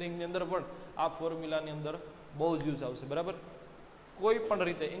એન્જિનિયરિંગની અંદર પણ આ ફોર્મ્યુલાની અંદર બહુ જ યુઝ આવશે બરાબર. કોઈ પણ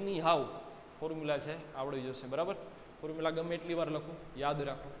રીતે એની હાવ ફોર્મ્યુલા છે આવડી જશે બરાબર. ફોર્મ્યુલા ગમે એટલી વાર લખો યાદ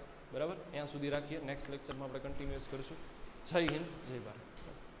રાખો બરાબર. અહીંયા સુધી રાખીએ. નેક્સ્ટ લેક્ચરમાં આપણે કન્ટિન્યુઅસ કરીશું. જય હિન્દ, જય ભારત.